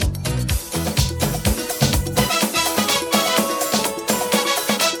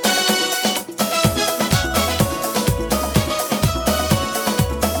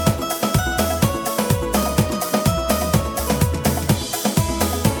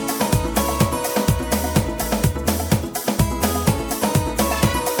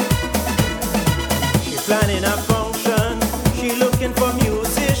 Planning a function, she looking for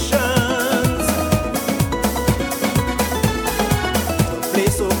musicians. Play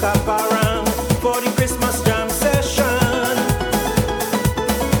soca parang for the Christmas jam session.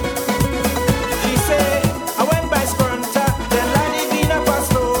 She say, I went by Sprunta, then landed in a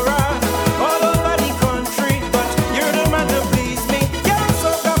Pastora, all over the country, but you're the man to please me. Yeah,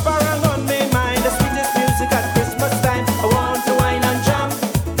 soca parang on my mind, the sweetest music at Christmas time. I want to wine and jam,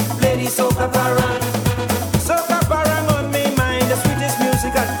 play the soca parang.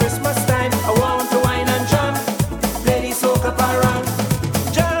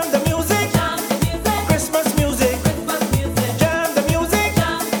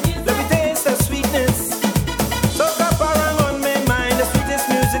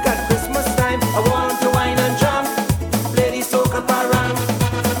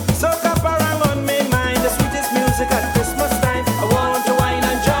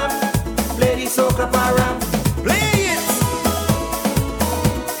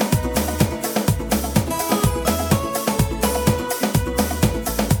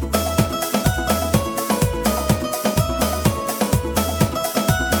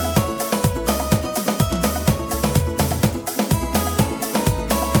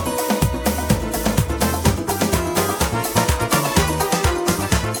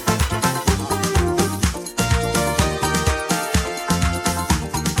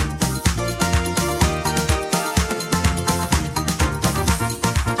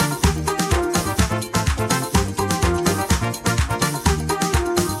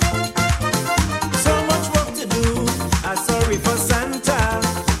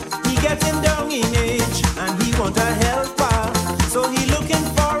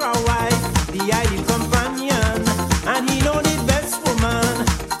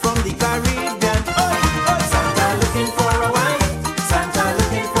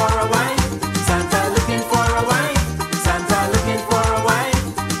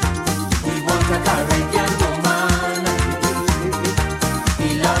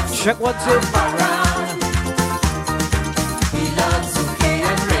 Check 1, 2.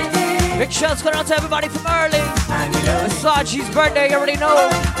 Big shouts going out to everybody from early. It's Saji's birthday, you already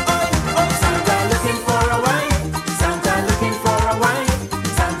know. Santa looking for a wife. Santa looking for a wife.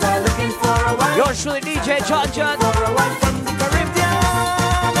 Santa looking for a wife. Yours truly, DJ John John. For a wife from the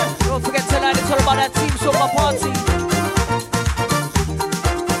Caribbean. Don't forget tonight it's all about that Team Soca party.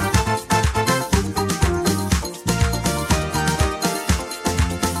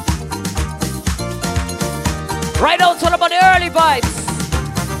 Right now, it's all about the early vibes.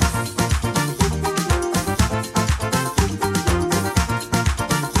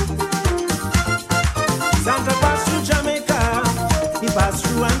 Santa passed through Jamaica, he passed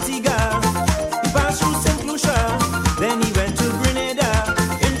through Antigua, he passed through St. Lucia, then he went to Grenada,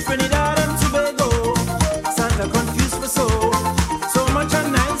 in Trinidad and Tobago. Santa confused for so much a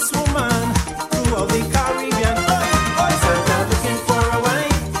nice woman throughout the Caribbean. Santa looking for a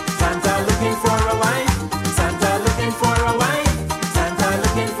wife, Santa looking for a wife, Santa looking for a wife, Santa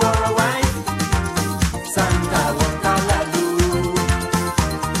looking for a wife. Santa Wakalalu,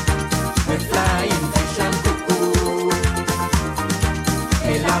 with flying fish and cuckoo,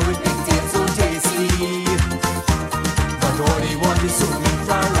 Ella with pigtails so tasty, but all they want is swimming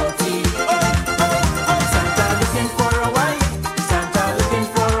from roti. Santa looking for a wife, Santa looking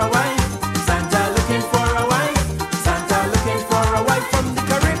for a wife, Santa looking for a wife, Santa looking for a wife from the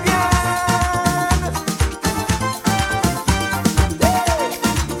Caribbean.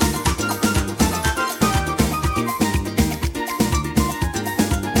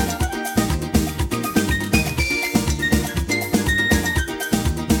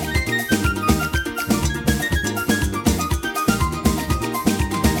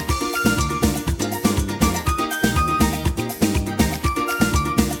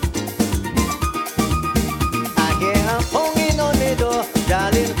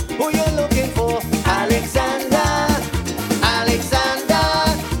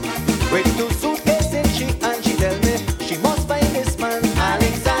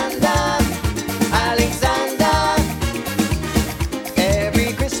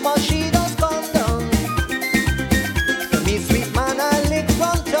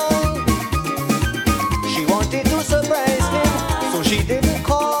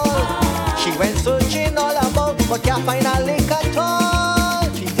 can't find a lick at all.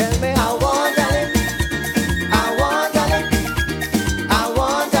 She tell me I want a lick, I want a lick, I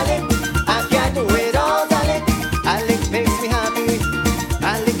want a lick. I can't do without a lick. A lick makes me happy,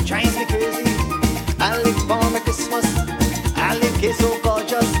 a lick drives me crazy. A lick for me Christmas, a lick is so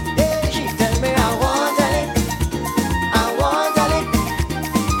gorgeous. Yeah, she tell me I want a lick, I want a lick,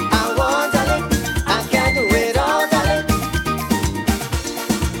 I want a lick. I can't do without a lick.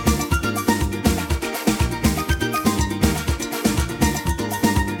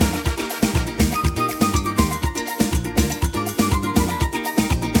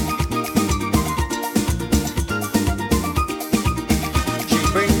 She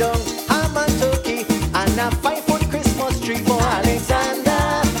bring down ham and turkey and a 5-foot Christmas tree for Alexander.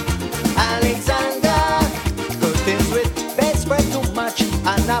 Alexander, curtains with bedspread to match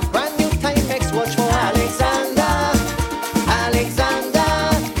and a brand new Timex watch for Alexander. Alexander,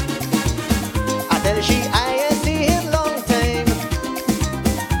 I tell she I ain't see him long time,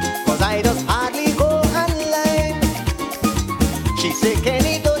 'cause I just hardly go online. She say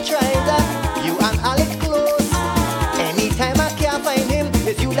Kenny don't try that, you and Alex close. Anytime I can't find him,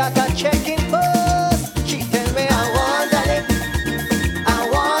 it's you that are checking first. She tell me I want a lick, I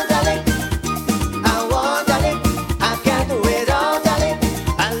want a lick, I want a lick. I can't do without a lick.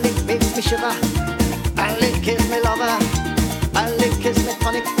 A lick makes me shiver, a lick is me lover, a lick is me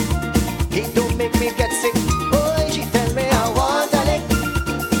tonic. He don't make me get sick. Oh, she tell me I want a lick,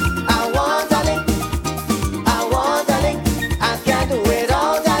 I want a lick, I want a lick. I can't do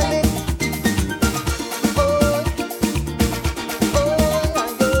without a lick. Oh, oh, my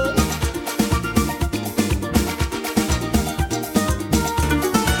God.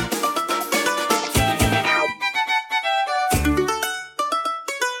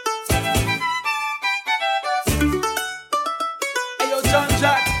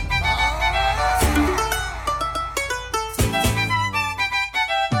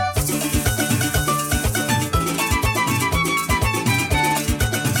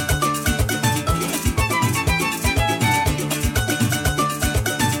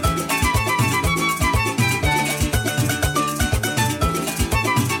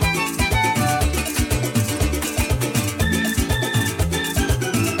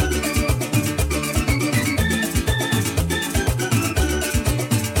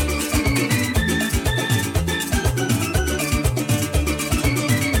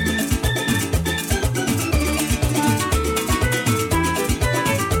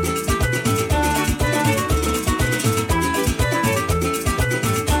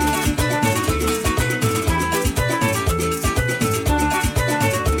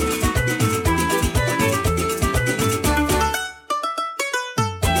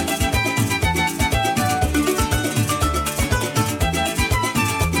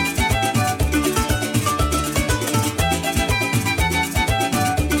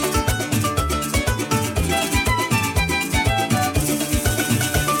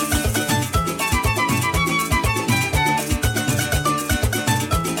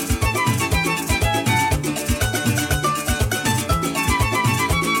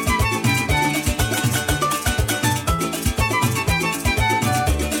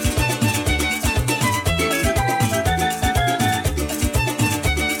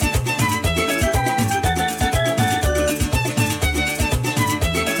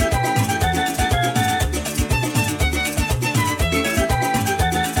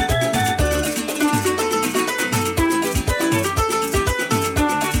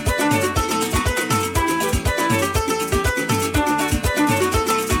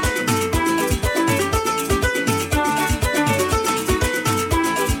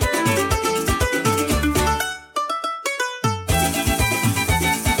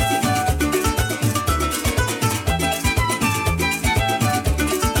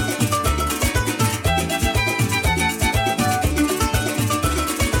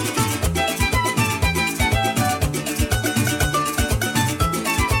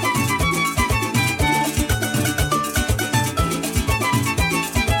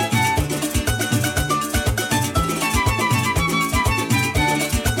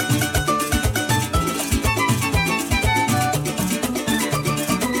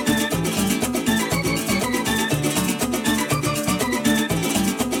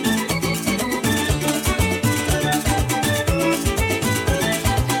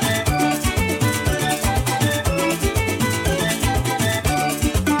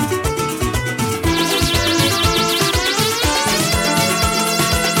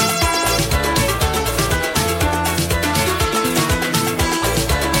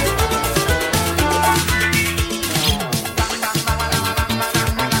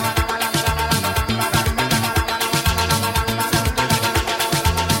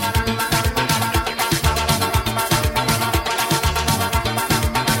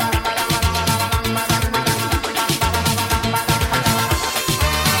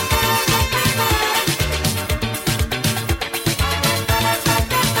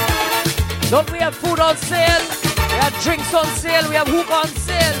 Don't we have food on sale? We have drinks on sale. We have hook on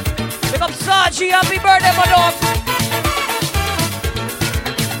sale. Pick up Saji. Happy birthday, madam.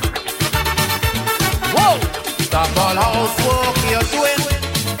 Whoa! Stop all housework you're doing.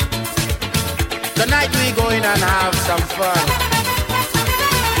 Tonight we going and have some fun.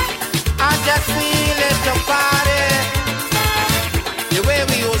 I just feel it to party the way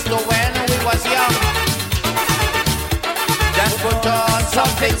we used to when we was young. Just put on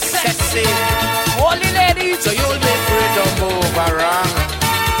something sexy, holy ladies, so you'll be free to move around.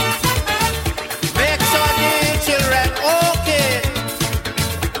 Make sure the children okay.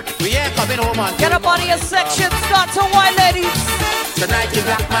 We ain't coming home on. Get up on your section, start to wine, ladies. Tonight the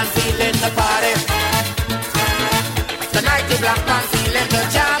black man feeling the party. Tonight the black man feeling the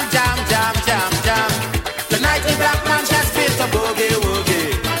jam, jam, jam, jam, jam. Tonight the black man just feels the boogie, woogie.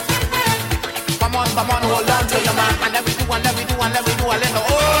 Come on, hold on to your man. And then we do, and then we do, and then we do a little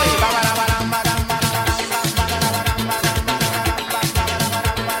oi.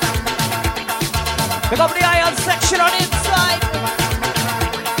 Pick up the iron section on inside.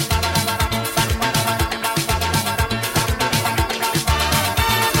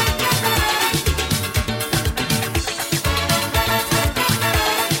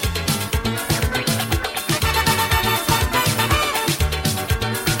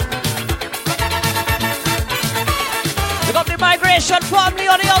 Migration family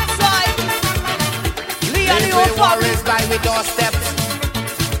on the outside. Lee and the old family by the doorsteps.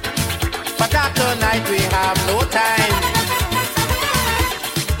 But after tonight we have no time.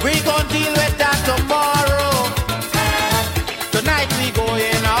 We gon' deal with that tomorrow. Tonight we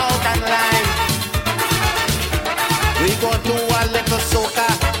going out and line. We gon' do a little soca.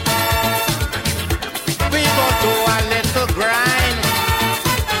 We gon' do a little grind.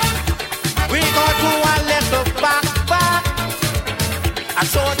 We gon' do a little back. I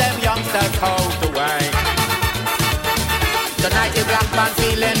show them youngsters how to wine. Tonight the black man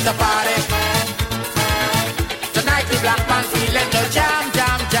feeling the party. Tonight the black man feeling the jam,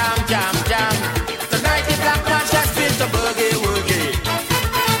 jam, jam, jam, jam. Tonight the black man just feels the boogie, woogie.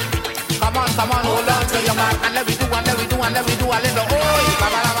 Come on, hold on to your man. And let me do, and let me do, and let me do a little oi.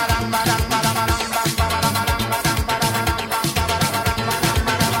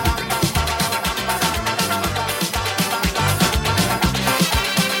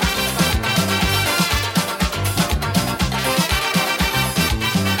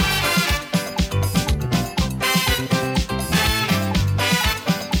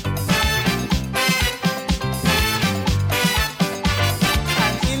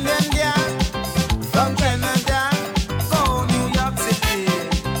 From Canada, go New York.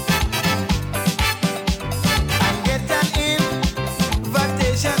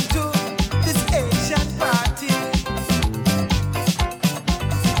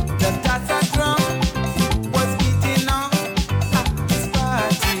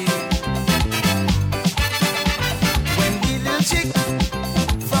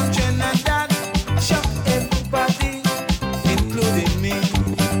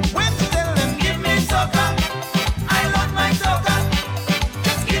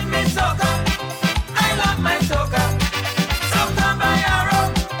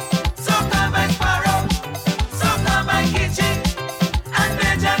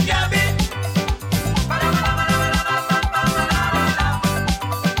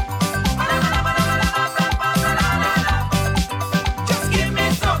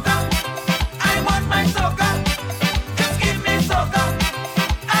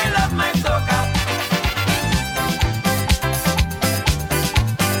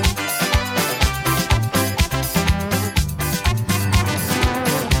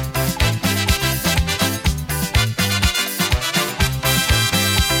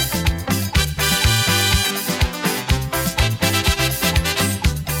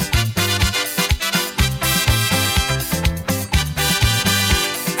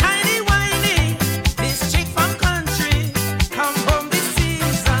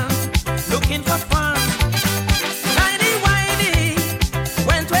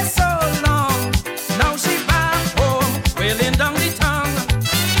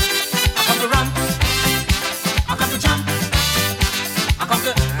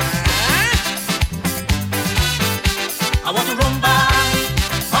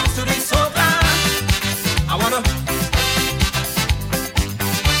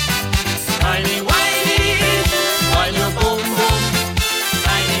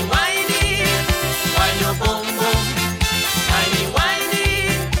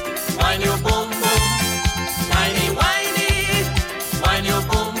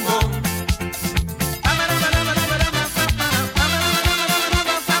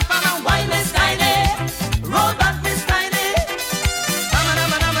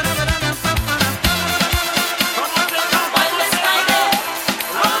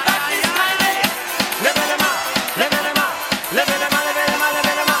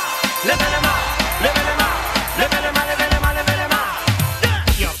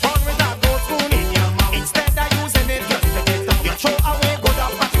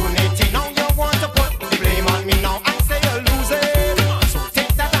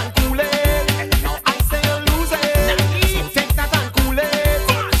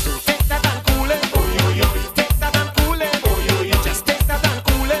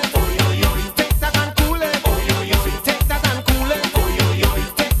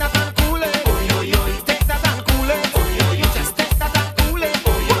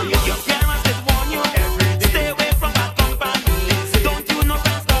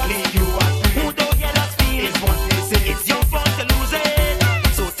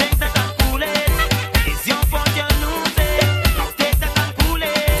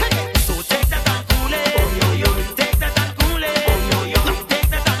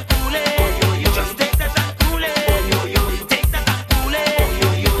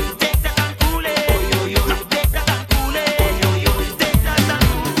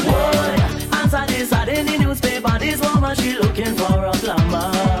 but she looking for a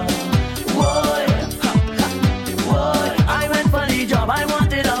plumber. Boy, I went for the job, I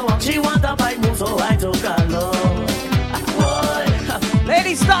wanted a walk. She want a bite move, so I took a look. Boy,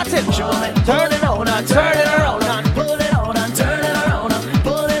 ladies, start it. She want me turn it on and turn it around and pull it on and turn it around and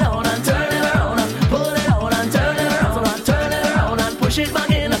pull it on and turn it around and pull it on and turn it around and turn it around and push it back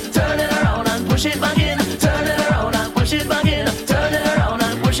in. Turn it around and push it back in. Turn it around and push it back in. Turn it around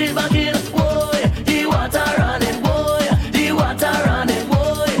and push it back in. Boy, the water running. Boy, the water running.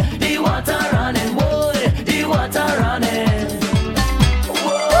 Boy, the water running. Boy, the water running.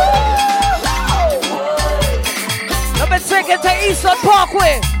 Let me take it to Eastern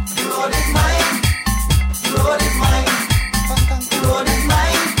Parkway. Road is mine. Road is mine. Road is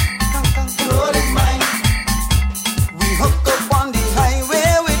mine. Road is mine. We hooked up on the highway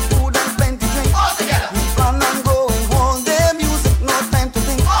with food and plenty drink. All together. We plan on going home. Their music, no time to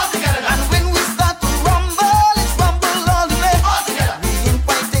think. All together. And when we start to rumble, it's rumble all the way. All together. We ain't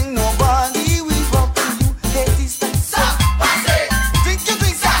fighting nobody. We welcome you. Haiti style. Stop. Drink your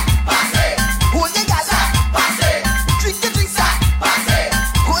drink. Stop. Hold your gas. Stop. Drink your drink. Stop.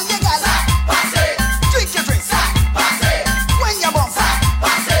 Hold your gas. Drink your drink. When you bump.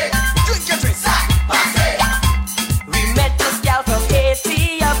 Drink your drink. We met this gal from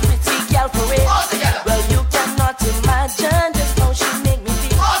Haiti, a pretty gal for it. Well, you cannot imagine just how she make me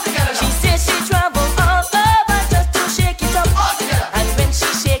feel. She says she travel all over just to shake it up. And when she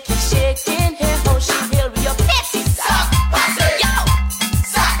shaking, hear how she feel with your petty stop. Yo,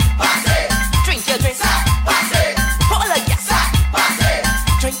 drink your drink. Hold on, yes.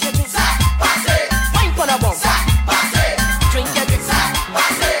 Drink your drink. Wine for the bum. Drink your drink.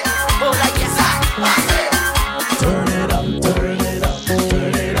 Hold on, yes. Turn it up, turn it up,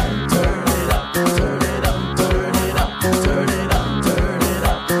 turn it up, turn it up, turn it up, turn it up, turn it up, turn it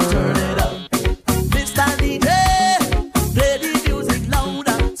up, turn it up. Mr. DJ, play the music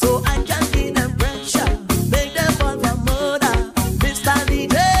louder so I can give them pressure, make them fall for murder. Mr.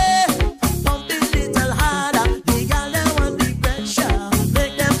 DJ, pump it little harder, the girl they want the pressure,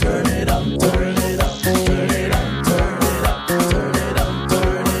 make them turn it up, turn it up, turn it up, turn it up, turn it up,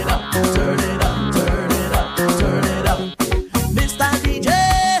 turn it up, turn it up, turn it up, turn it up. Mr. DJ,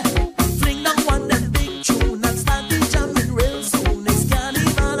 fling down one them big tune and start the jamming real soon. It's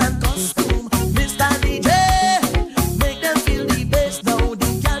carnival and costume. Mr. DJ, make them feel the bass now. The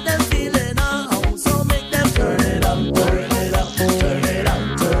girl them feeling a house, so make them turn it up, turn it up, turn it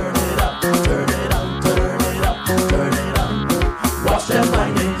up, turn it up, turn it up, turn it up, turn it up. Watch them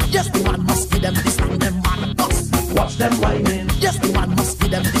whining. Yes, the one must be them this time them man bust. Watch them whining. Yes, the one must be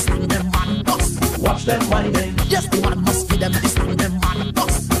them this time them man bust. Watch them whining. Yes, the one must be them this time them man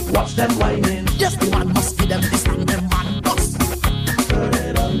bust. Watch them whining. Yes, the one must be them this time them man bust. Turn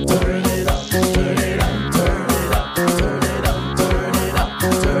it up, turn it up, turn it up, turn it up, turn it up, turn it up,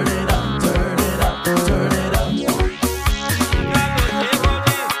 turn it up, turn it up, turn it up.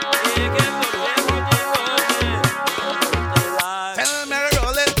 Tell me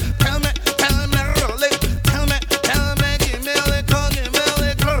roll it, tell me roll it, tell me, give me a little,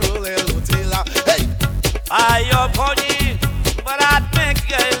 roll it, Lutila. Hey, Fire body, but I make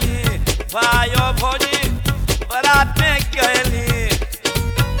girlie. Fire body, but I make girlie.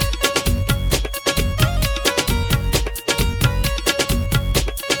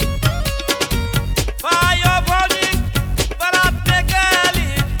 Fire body, but I make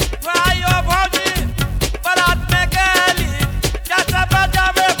girlie. Fire body, but I make girlie. Chacha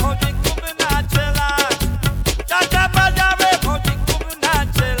bajave body kubinachela. Chacha bajave body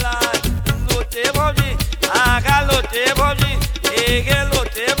kubinachela. Lote body. Aga lote body, ege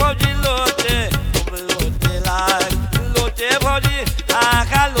lote body lote, lote like lote body.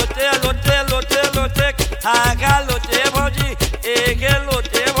 Aga lote lote lote lote, aga lote body, ege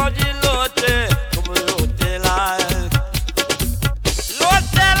lote body lote, lote like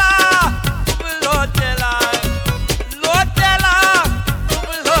lote la, lote like lote la,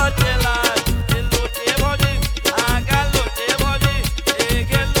 lote like lote body, aga lote body,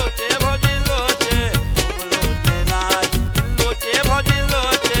 ege lote body lote.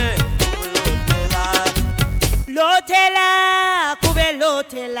 Lotela, kube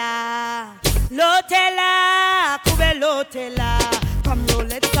lotela, lotela, kube lotela. Come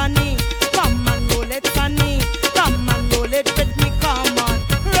roll it funny, come and roll it funny, come and roll it with me, come on,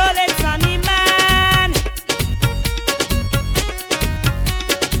 roll it funny man.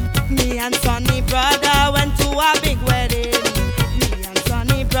 Me and son